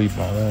I get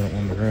Speedball. I don't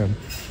want to grab.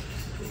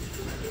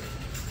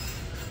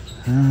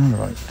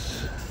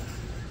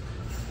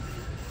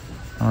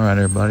 Alright,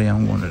 everybody,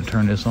 I'm going to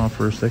turn this off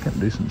for a second,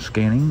 do some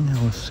scanning.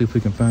 Let's see if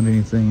we can find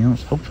anything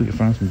else. Hopefully we can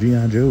find some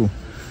G.I. Joe.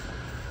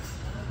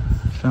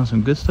 Found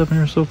some good stuff in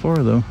here so far,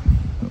 though.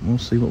 But we'll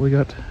see what we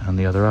got on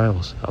the other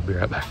aisles. I'll be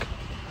right back.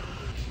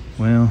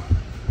 Well,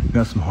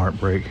 got some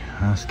heartbreak.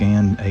 I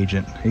scanned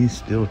Agent. He's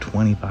still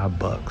 25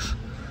 bucks.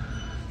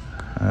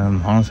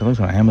 Honestly, I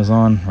looked on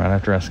Amazon right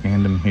after I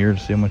scanned him here to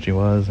see how much he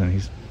was, and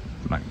he's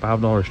like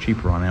 $5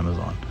 cheaper on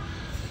Amazon.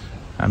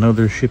 I know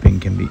their shipping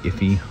can be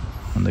iffy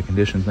when the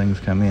condition things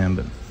come in,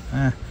 but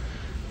I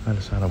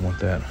decide I want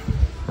that.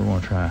 We're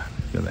going to try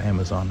go the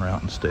Amazon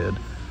route instead.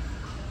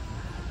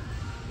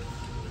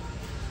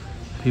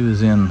 If he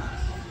was in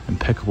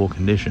impeccable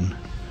condition,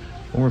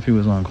 or if he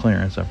was on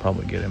clearance, I'd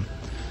probably get him.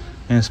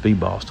 And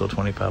Speedball still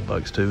 25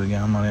 bucks too.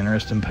 Again, I'm not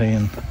interested in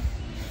paying.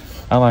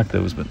 I like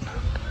those, but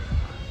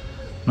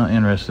not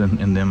interested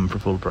in them for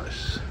full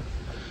price.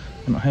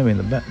 I don't have any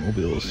of the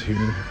Batmobiles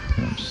here that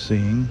I'm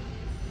seeing.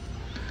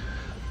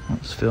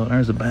 Let's fill.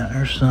 There's a bat.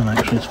 There's some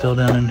actually. It's filled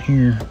down in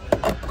here.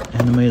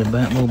 Animated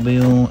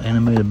Batmobile,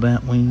 animated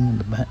Batwing,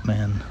 the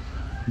Batman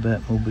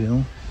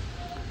Batmobile.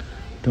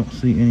 Don't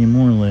see any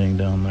more laying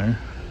down there.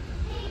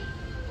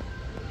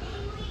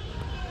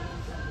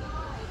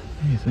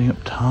 Anything up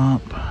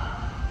top?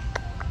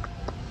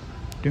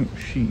 Don't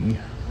see.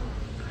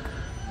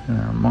 And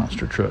our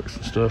monster trucks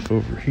and stuff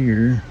over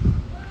here.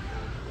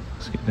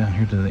 Let's get down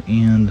here to the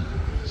end.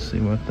 See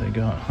what they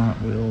got.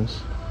 Hot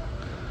Wheels.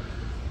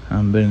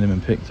 I'm betting they've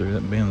been picked through.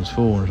 That bin's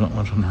full. There's not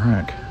much on the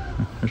rack.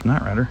 There's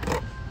Knight Rider.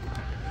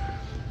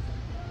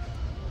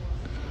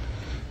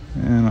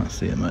 And not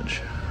seeing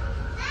much.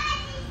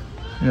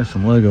 We got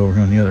some Lego over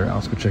here on the other aisle.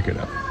 Let's go check it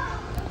out.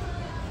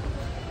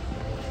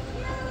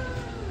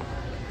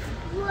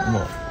 A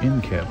little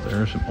end cap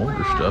there. Some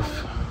older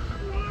stuff.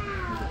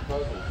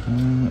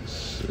 Let's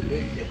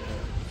see.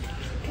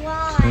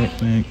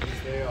 Technic.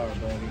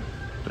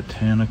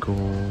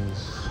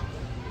 Botanicals.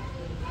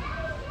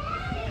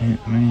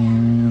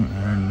 Ant-Man,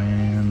 Iron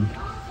Man,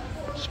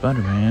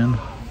 Spider-Man.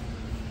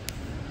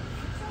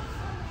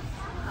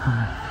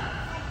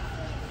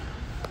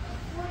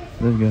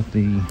 They've got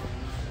the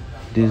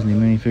Disney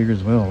minifigures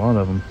as well, a lot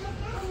of them.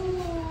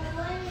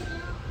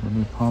 The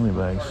new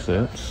polybag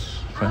sets.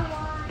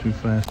 Too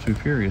Fast, Too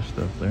Furious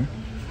stuff there.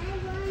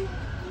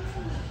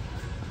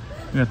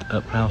 We got the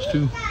Up House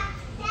too.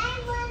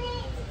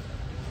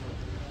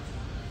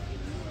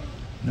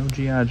 No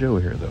G.I. Joe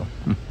here though.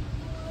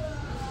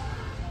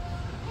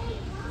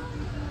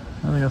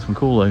 They got some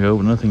cool Lego,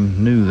 but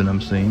nothing new that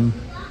I'm seeing.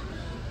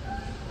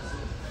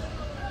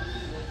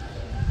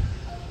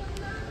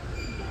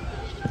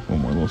 Let's take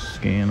one more little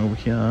scan over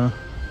here.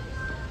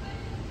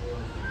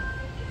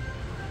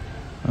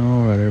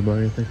 Alright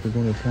everybody, I think we're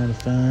going to try to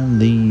find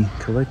the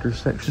collector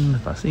section.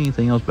 If I see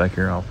anything else back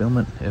here, I'll film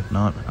it. If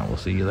not, I will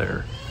see you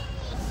there.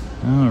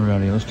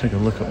 Alrighty, let's take a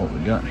look at what we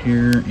got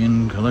here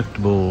in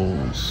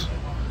collectibles.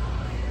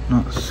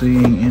 Not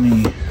seeing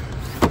any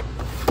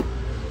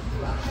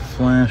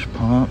Flash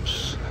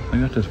Pops. I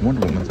got this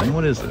Wonder Woman thing.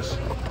 What is this?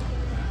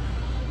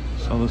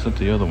 Saw this at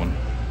the other one.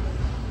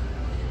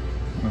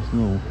 That's a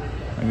little,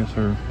 I guess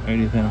her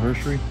 80th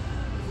anniversary.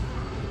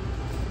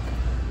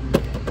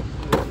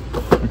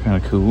 They're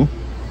kind of cool.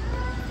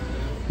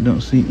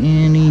 Don't see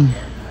any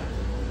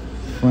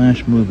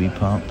Flash movie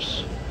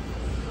Pops.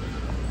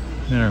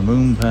 Got our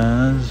Moon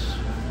Pies.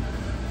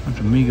 Bunch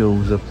of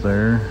Migos up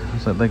there.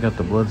 Looks like they got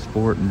the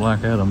Bloodsport and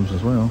Black Adams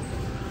as well.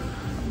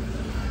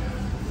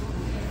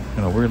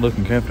 Got a weird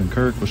looking Captain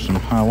Kirk with some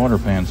high water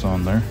pants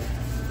on there.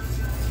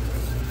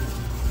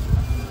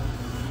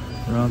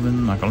 Robin,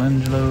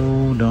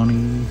 Michelangelo,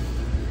 Donnie,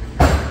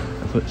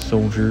 a Foot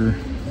Soldier.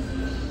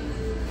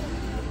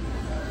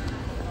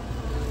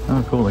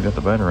 Oh cool, they got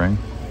the Batarang.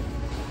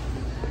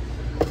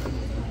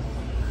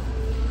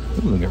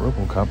 Ooh, they got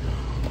RoboCop.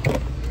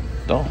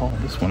 Doll,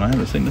 this one, I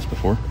haven't seen this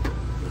before.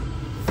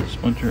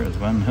 Splinter as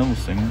Van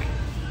Helsing. Oops,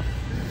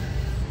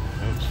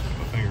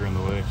 my finger in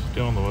the way,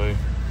 still in the way.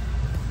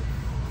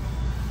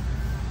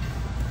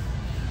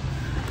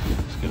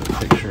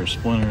 There's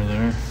Splinter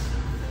there.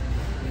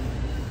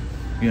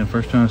 Yeah,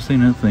 first time I've seen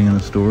that thing in the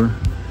store.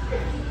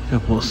 A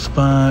couple of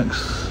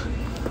Spikes.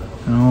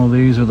 And all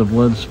these are the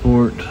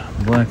Bloodsport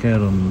Black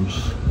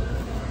Adams.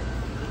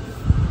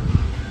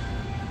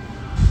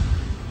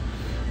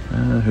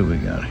 Who we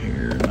got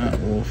here?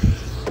 Nightwolf.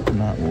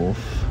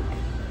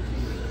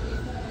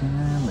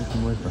 And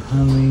looking right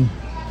behind me.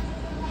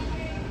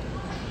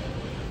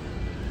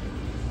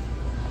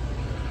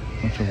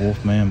 Bunch of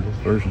Wolfman, both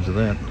versions of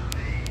that.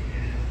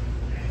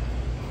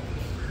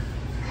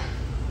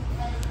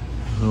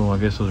 Oh, I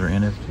guess those are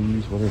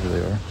NFTs, whatever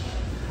they are.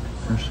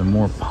 There's some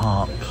more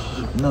Pops.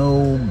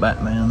 No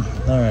Batman.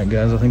 Alright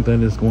guys, I think that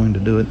is going to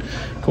do it.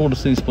 Cool to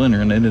see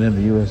Splinter, and they didn't have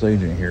the US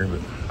agent here,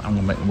 but I'm going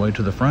to make my way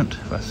to the front.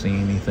 If I see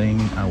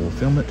anything, I will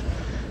film it.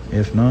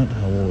 If not,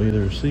 I will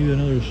either see you at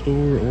another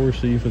store or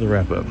see you for the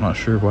wrap-up. Not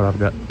sure what I've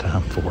got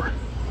time for.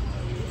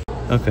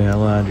 Okay, I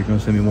lied. You're going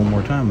to see me one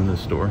more time in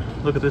this store.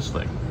 Look at this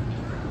thing.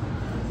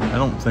 I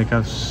don't think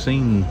I've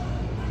seen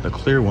the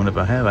clear one. If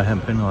I have, I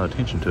haven't paid a lot of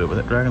attention to it, but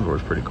that Dragon Door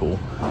is pretty cool.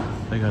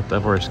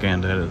 I've already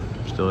scanned it.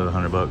 It's still at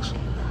 $100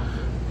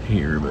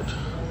 here, but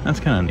that's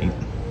kind of neat.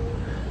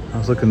 I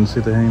was looking to see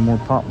if they had any more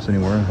Pops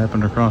anywhere and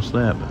happened across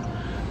that, but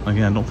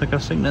again, I don't think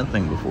I've seen that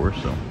thing before,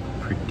 so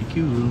pretty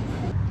cool.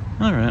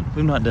 Alright,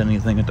 we've not done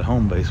anything at the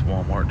home base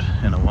Walmart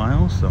in a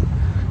while, so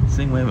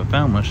seeing we haven't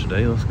found much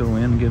today, let's go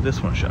in and give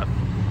this one a shot.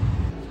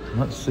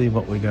 Let's see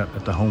what we got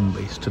at the home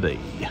base today.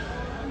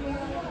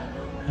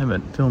 I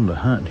haven't filmed a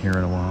hunt here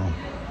in a while,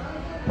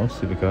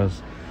 mostly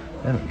because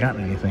I haven't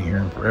gotten anything here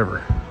in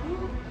forever.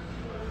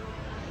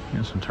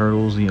 Got some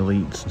turtles, the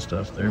elites and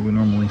stuff there. We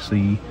normally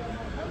see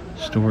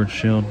Storage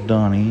Shell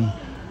Donnie.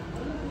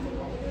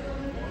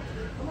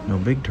 No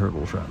big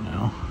turtles right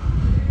now.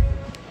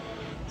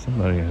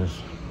 Somebody has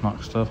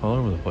knocked stuff all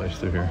over the place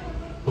through here.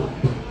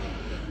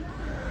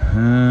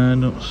 I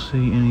don't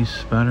see any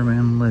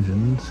Spider-Man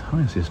Legends. I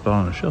can see a spot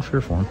on the shelf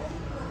here for them.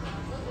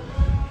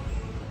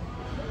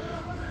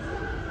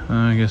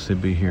 I guess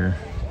they'd be here.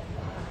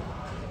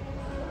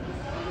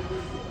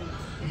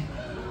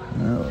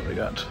 What do we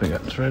got? We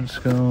got Thread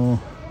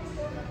Skull.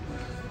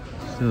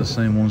 Still the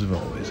same ones we've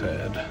always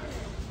had.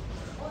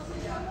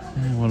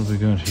 And what have we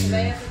got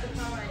here?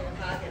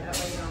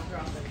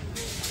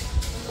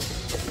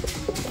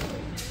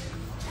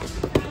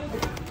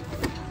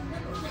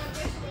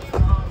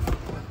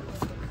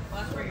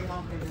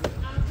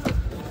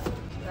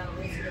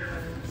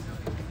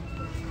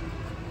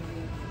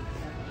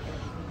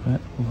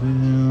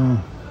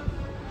 Batmobile.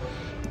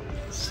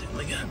 Let's see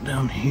what we got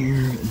down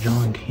here.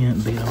 John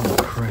Kent beat all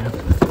the crap.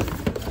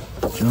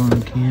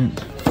 John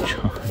Kent.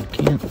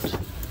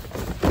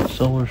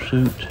 Solar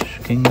Suit.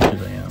 King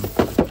Shazam.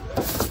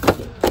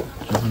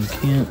 John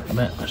Kent.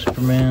 Batman,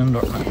 Superman.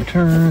 Dark Knight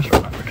Returns.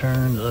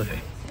 Okay.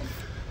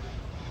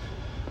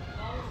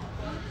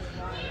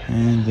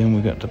 And then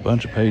we got a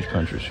bunch of page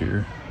punchers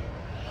here.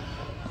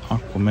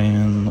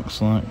 Aquaman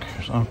looks like.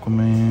 There's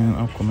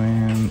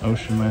Aquaman,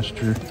 Ocean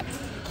Master,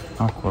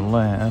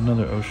 Aqualad,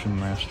 another Ocean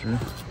Master.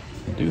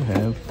 We do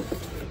have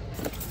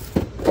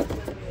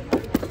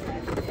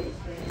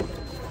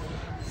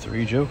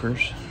 3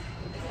 Jokers.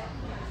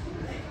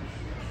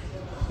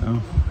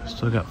 Oh,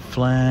 still got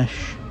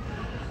Flash.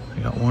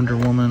 We got Wonder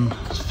Woman.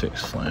 Let's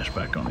fix Flash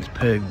back on his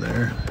peg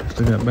there.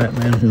 Still got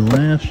Batman Who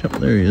Laughs. Yep,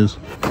 there he is.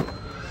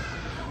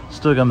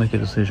 Still gotta make a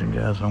decision,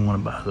 guys, if I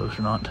want to buy those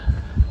or not.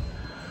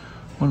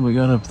 What do we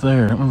got up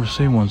there? I don't remember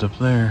seeing ones up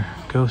there.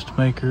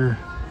 Ghostmaker,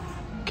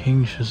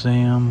 King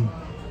Shazam.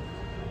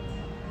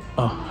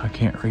 Oh, I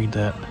can't read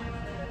that.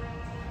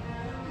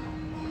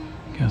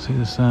 Can I see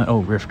the sign?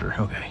 Oh, Grifter.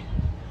 Okay.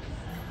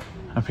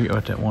 I forget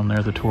what that one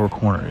there, the Toro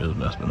Corner is.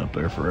 That's been up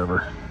there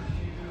forever.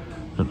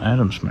 There's an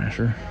Atom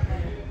Smasher.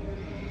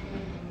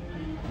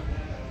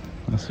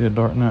 I see a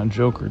Dark Knight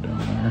Joker down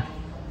there.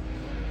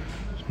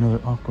 There's another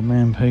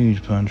Aquaman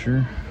Page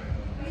Puncher.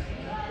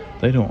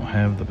 They don't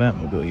have the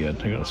Batmobile yet.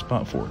 They got a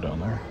spot for it down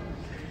there.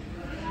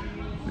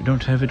 We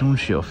don't have it on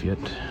shelf yet.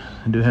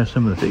 I do have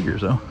some of the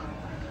figures though.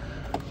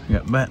 We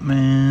got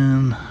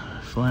Batman,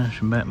 Flash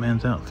and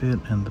Batman's outfit,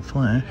 and the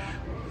Flash.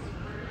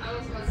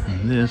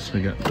 And this,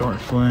 we got Dark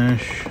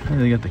Flash.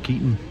 They got the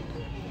Keaton.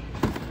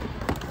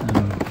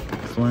 And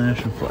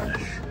Flash and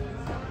Flash.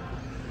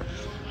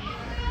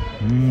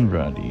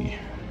 Alrighty.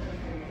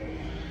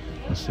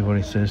 Let's see what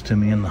he says to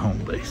me in the home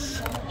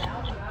base.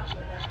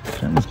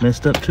 That one's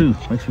messed up too.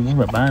 Makes me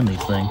wonder about buying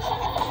these things.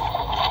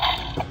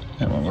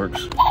 That one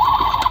works.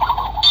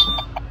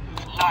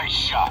 Nice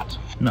shot.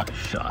 Nice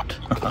shot.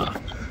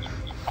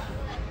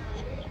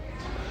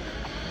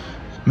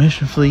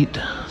 Mission Fleet.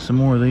 Some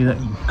more of these. That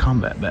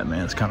Combat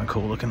Batman is kind of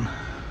cool looking.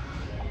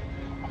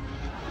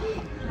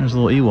 There's a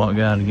little Ewok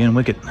guy again.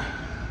 Wicket.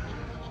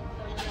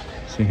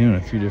 See him in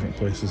a few different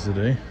places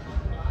today.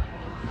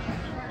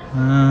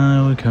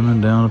 We're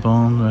coming down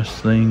upon this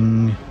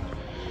thing.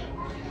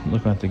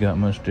 Look like they got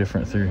much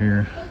different through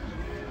here.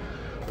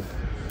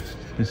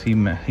 This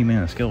He-Man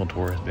and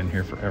Skeletor has been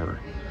here forever.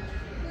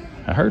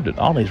 I heard that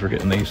Ollie's were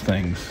getting these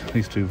things,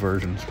 these 2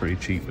 versions, pretty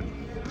cheap. But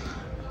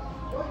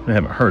I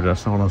haven't heard it. I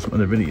saw it on some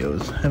other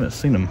videos. I haven't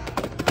seen them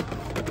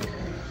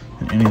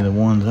in any of the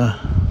ones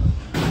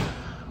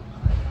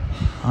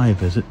I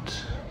visit.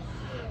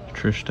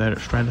 Trish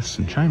Stratus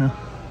in China.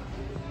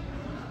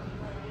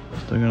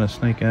 Still got a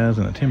Snake Eyes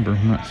and a Timber.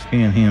 I might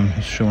scan him.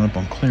 He's showing up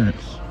on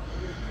clearance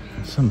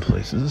in some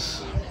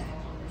places.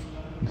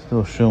 It's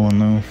still showing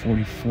though,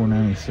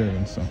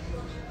 $44.97. So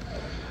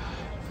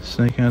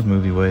Snake Eyes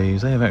Movie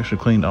Waves. They have actually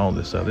cleaned all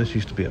this up. This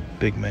used to be a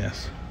big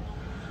mess.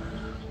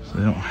 So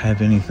they don't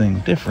have anything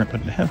different,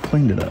 but they have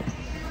cleaned it up.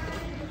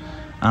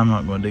 I'm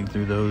not going to dig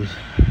through those.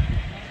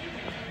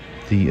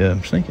 The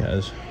Snake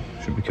Eyes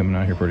should be coming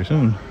out here pretty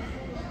soon.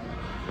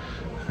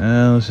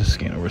 Let's just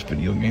scan over this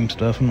video game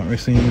stuff. I'm not really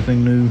seeing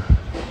anything new.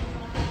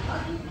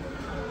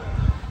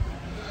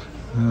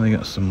 Well, they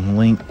got some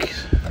Link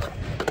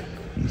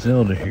and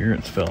Zelda here.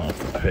 It's fell off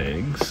the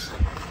pegs.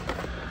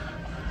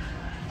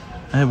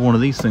 I have one of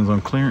these things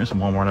on clearance at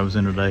Walmart I was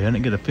in today. I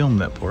didn't get to film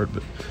that part,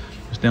 but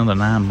it's down to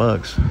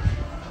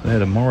 $9. They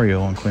had a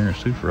Mario on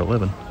clearance too for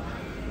 $11.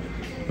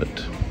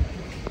 But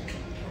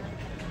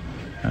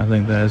I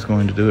think that is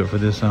going to do it for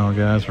this aisle,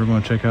 guys. We're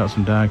going to check out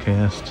some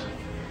die-cast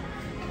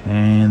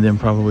and then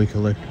probably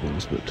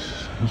collectibles, but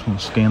I just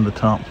want to scan the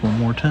tops one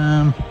more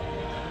time,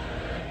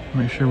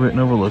 make sure we didn't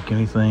overlook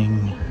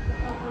anything.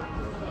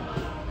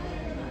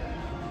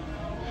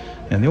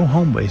 And the old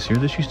home base here,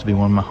 this used to be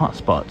one of my hot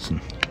spots,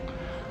 and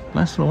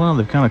last little while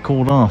they've kind of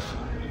cooled off.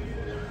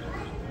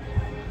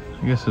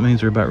 I guess it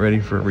means they're about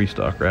ready for a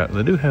restock, right?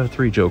 They do have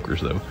 3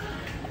 Jokers though,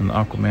 and the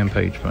Aquaman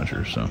Page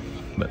Punchers. So,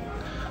 but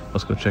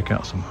let's go check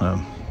out some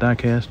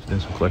die-cast and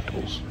some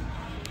collectibles.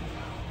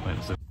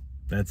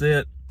 That's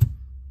it.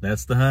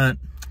 That's the hunt.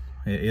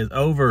 It is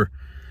over.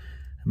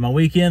 My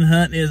weekend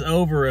hunt is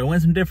over. I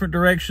went some different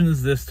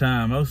directions this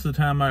time. Most of the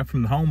time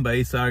from the home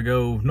base, I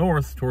go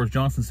north towards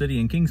Johnson City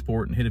and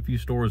Kingsport and hit a few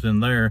stores in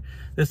there.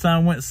 This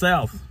time I went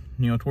south,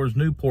 towards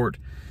Newport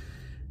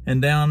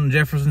and down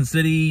Jefferson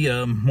City,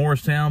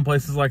 Morristown,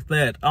 places like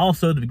that.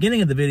 Also, at the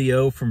beginning of the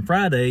video from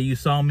Friday, you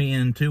saw me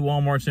in 2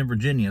 Walmarts in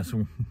Virginia,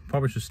 so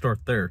probably should start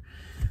there.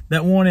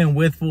 That one in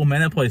Wytheville,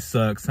 man, that place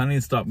sucks. I need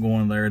to stop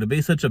going there. To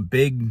be such a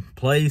big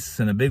place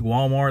and a big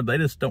Walmart, they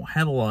just don't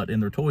have a lot in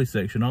their toy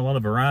section. Not a lot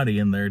of variety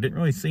in there. Didn't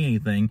really see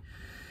anything.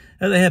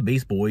 They had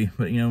Beast Boy,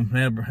 but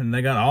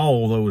they got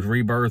all those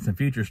Rebirth and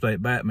Future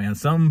State Batman.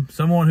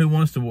 Someone who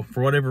wants to,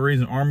 for whatever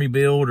reason, army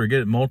build or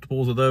get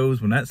multiples of those,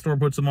 when that store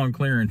puts them on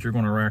clearance, you're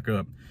going to rack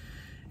up.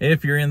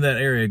 If you're in that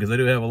area, because they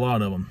do have a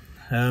lot of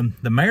them.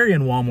 The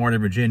Marion Walmart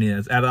in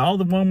Virginia, out of all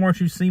the Walmarts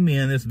you see me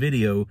in this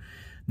video,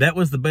 that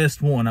was the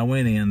best one I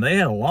went in. They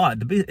had a lot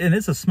to be, and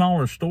it's a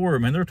smaller store.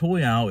 Man, their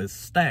toy aisle is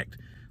stacked.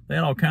 They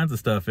had all kinds of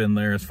stuff in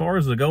there. As far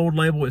as the gold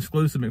label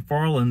exclusive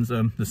McFarlane's,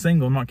 the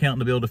single, I'm not counting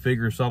the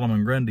Build-A-Figure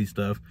Solomon Grundy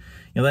stuff.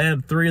 They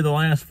had 3 of the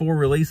last 4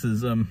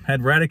 releases.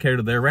 Had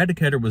Radicator there.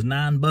 Radicator was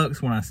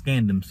 $9 when I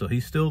scanned him, so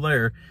he's still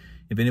there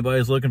if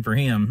anybody's looking for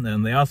him.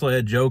 And they also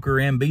had Joker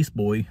and Beast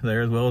Boy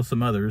there, as well as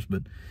some others.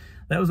 But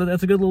that's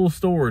a good little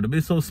store. To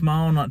be so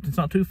small, it's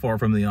not too far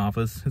from the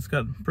office. It's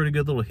got pretty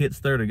good little hits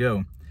there to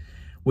go.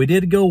 We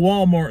did go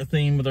Walmart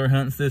theme with our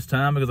hunts this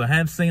time because I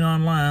have seen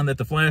online that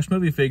the Flash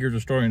movie figures are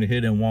starting to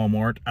hit in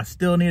Walmart. I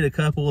still need a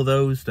couple of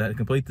those to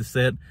complete the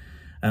set.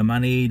 I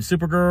need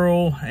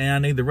Supergirl and I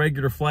need the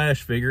regular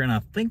Flash figure, and I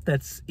think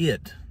that's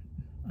it.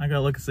 I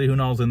gotta look and see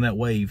who all's in that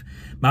wave.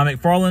 My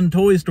McFarlane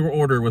toy store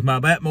order with my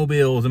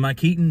Batmobiles and my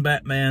Keaton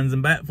Batmans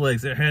and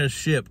Batflex, it has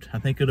shipped. I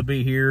think it'll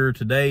be here.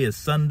 Today is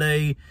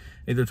Sunday,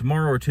 either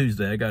tomorrow or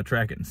Tuesday. I gotta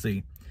track it and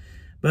see.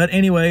 But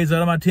anyways,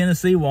 out of my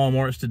Tennessee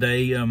Walmarts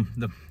today,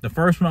 the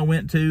first one I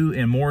went to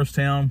in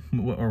Morristown,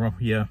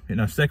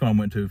 second one I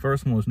went to,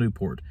 first one was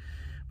Newport.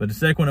 But the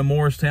second one in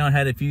Morristown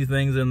had a few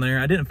things in there.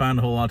 I didn't find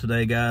a whole lot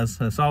today,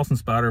 guys. I saw some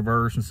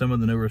Spider-Verse and some of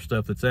the newer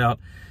stuff that's out.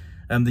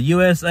 The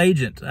U.S.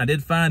 Agent, I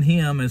did find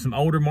him and some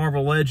older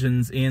Marvel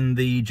Legends in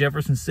the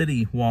Jefferson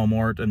City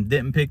Walmart and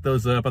didn't pick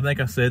those up. I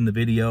think I said in the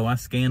video, I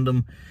scanned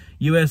them.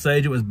 U.S.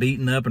 Agent was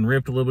beaten up and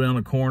ripped a little bit on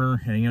the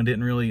corner, and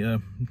didn't really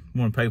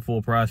want to pay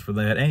full price for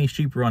that. And he's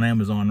cheaper on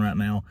Amazon right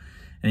now.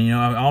 And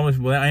I always,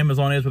 well,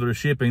 Amazon is with their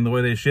shipping, the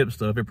way they ship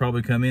stuff, it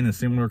probably come in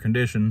similar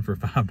condition for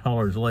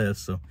 $5 less.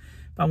 So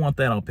if I want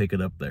that, I'll pick it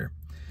up there.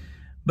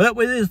 But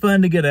it is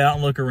fun to get out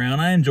and look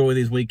around. I enjoy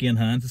these weekend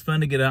hunts. It's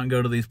fun to get out and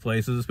go to these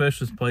places,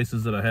 especially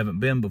places that I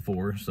haven't been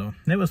before. So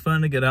it was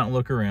fun to get out and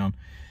look around.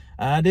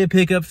 I did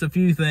pick up a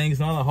few things,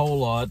 not a whole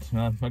lot.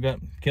 I got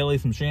Kelly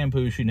some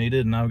shampoo she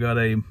needed, and I've got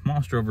a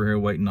monster over here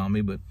waiting on me.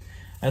 But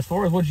as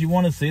far as what you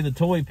want to see, the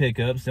toy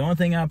pickups, the only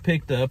thing I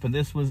picked up, and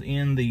this was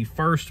in the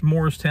first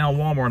Morristown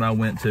Walmart I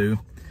went to,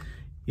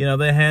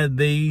 they had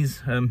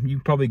these. You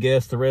can probably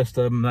guess the rest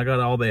of them. I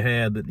got all they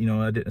had that,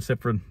 I didn't,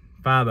 except for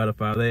 5 out of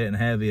 5, they didn't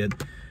have it.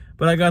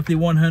 But I got the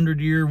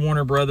 100-year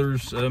Warner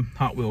Brothers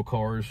Hot Wheel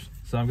cars.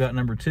 So I've got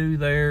number 2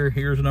 there.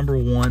 Here's number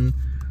 1,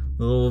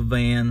 the little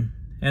van.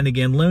 And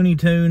again, Looney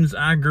Tunes.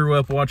 I grew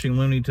up watching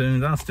Looney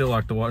Tunes. I still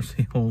like to watch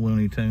the old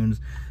Looney Tunes.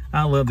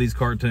 I love these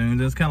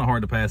cartoons. It's kind of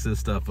hard to pass this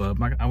stuff up.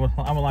 I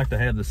would like to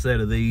have the set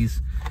of these.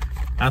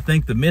 I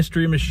think the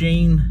Mystery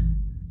Machine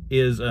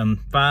is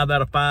 5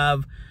 out of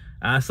 5.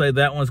 I say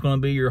that one's going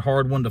to be your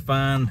hard one to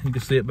find. You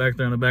can see it back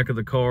there on the back of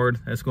the card.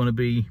 That's going to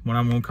be what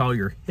I'm going to call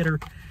your hitter.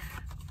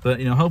 But,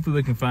 you know, hopefully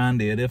we can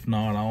find it. If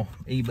not, I'll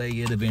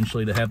eBay it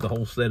eventually to have the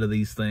whole set of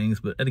these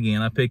things. But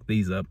again, I picked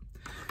these up.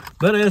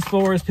 But as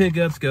far as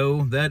pickups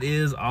go, that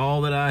is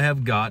all that I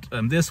have got.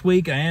 This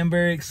week, I am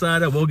very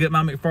excited. We'll get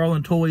my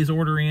McFarlane Toys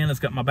order in. It's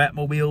got my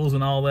Batmobiles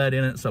and all that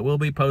in it. So we'll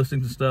be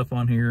posting some stuff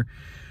on here.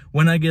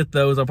 When I get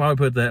those, I'll probably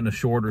put that in a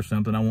short or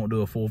something. I won't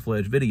do a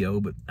full-fledged video,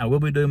 but I will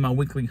be doing my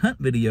weekly hunt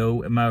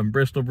video at my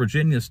Bristol,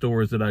 Virginia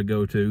stores that I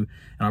go to,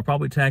 and I'll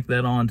probably tack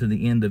that on to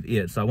the end of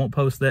it. So I won't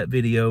post that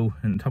video,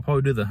 and I'll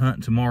probably do the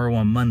hunt tomorrow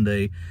on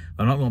Monday.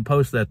 I'm not going to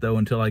post that, though,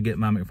 until I get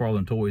my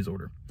McFarlane Toys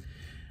order.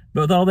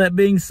 But with all that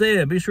being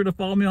said, be sure to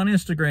follow me on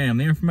Instagram.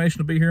 The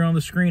information will be here on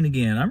the screen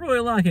again. I'm really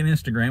liking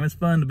Instagram. It's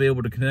fun to be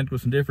able to connect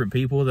with some different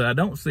people that I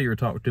don't see or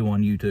talk to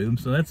on YouTube,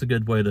 so that's a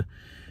good way to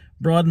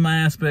broaden my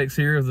aspects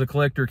here of the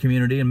collector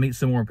community and meet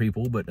some more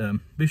people. But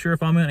be sure to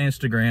follow me on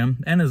Instagram.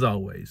 And as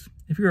always,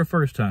 if you're a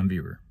first-time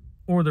viewer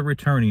or the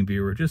returning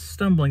viewer just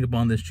stumbling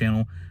upon this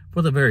channel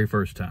for the very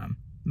first time,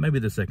 maybe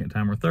the second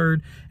time or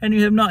third, and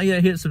you have not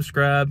yet hit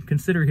subscribe,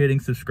 consider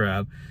hitting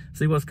subscribe.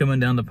 See what's coming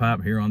down the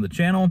pipe here on the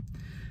channel.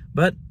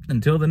 But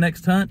until the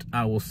next hunt,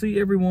 I will see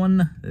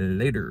everyone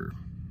later.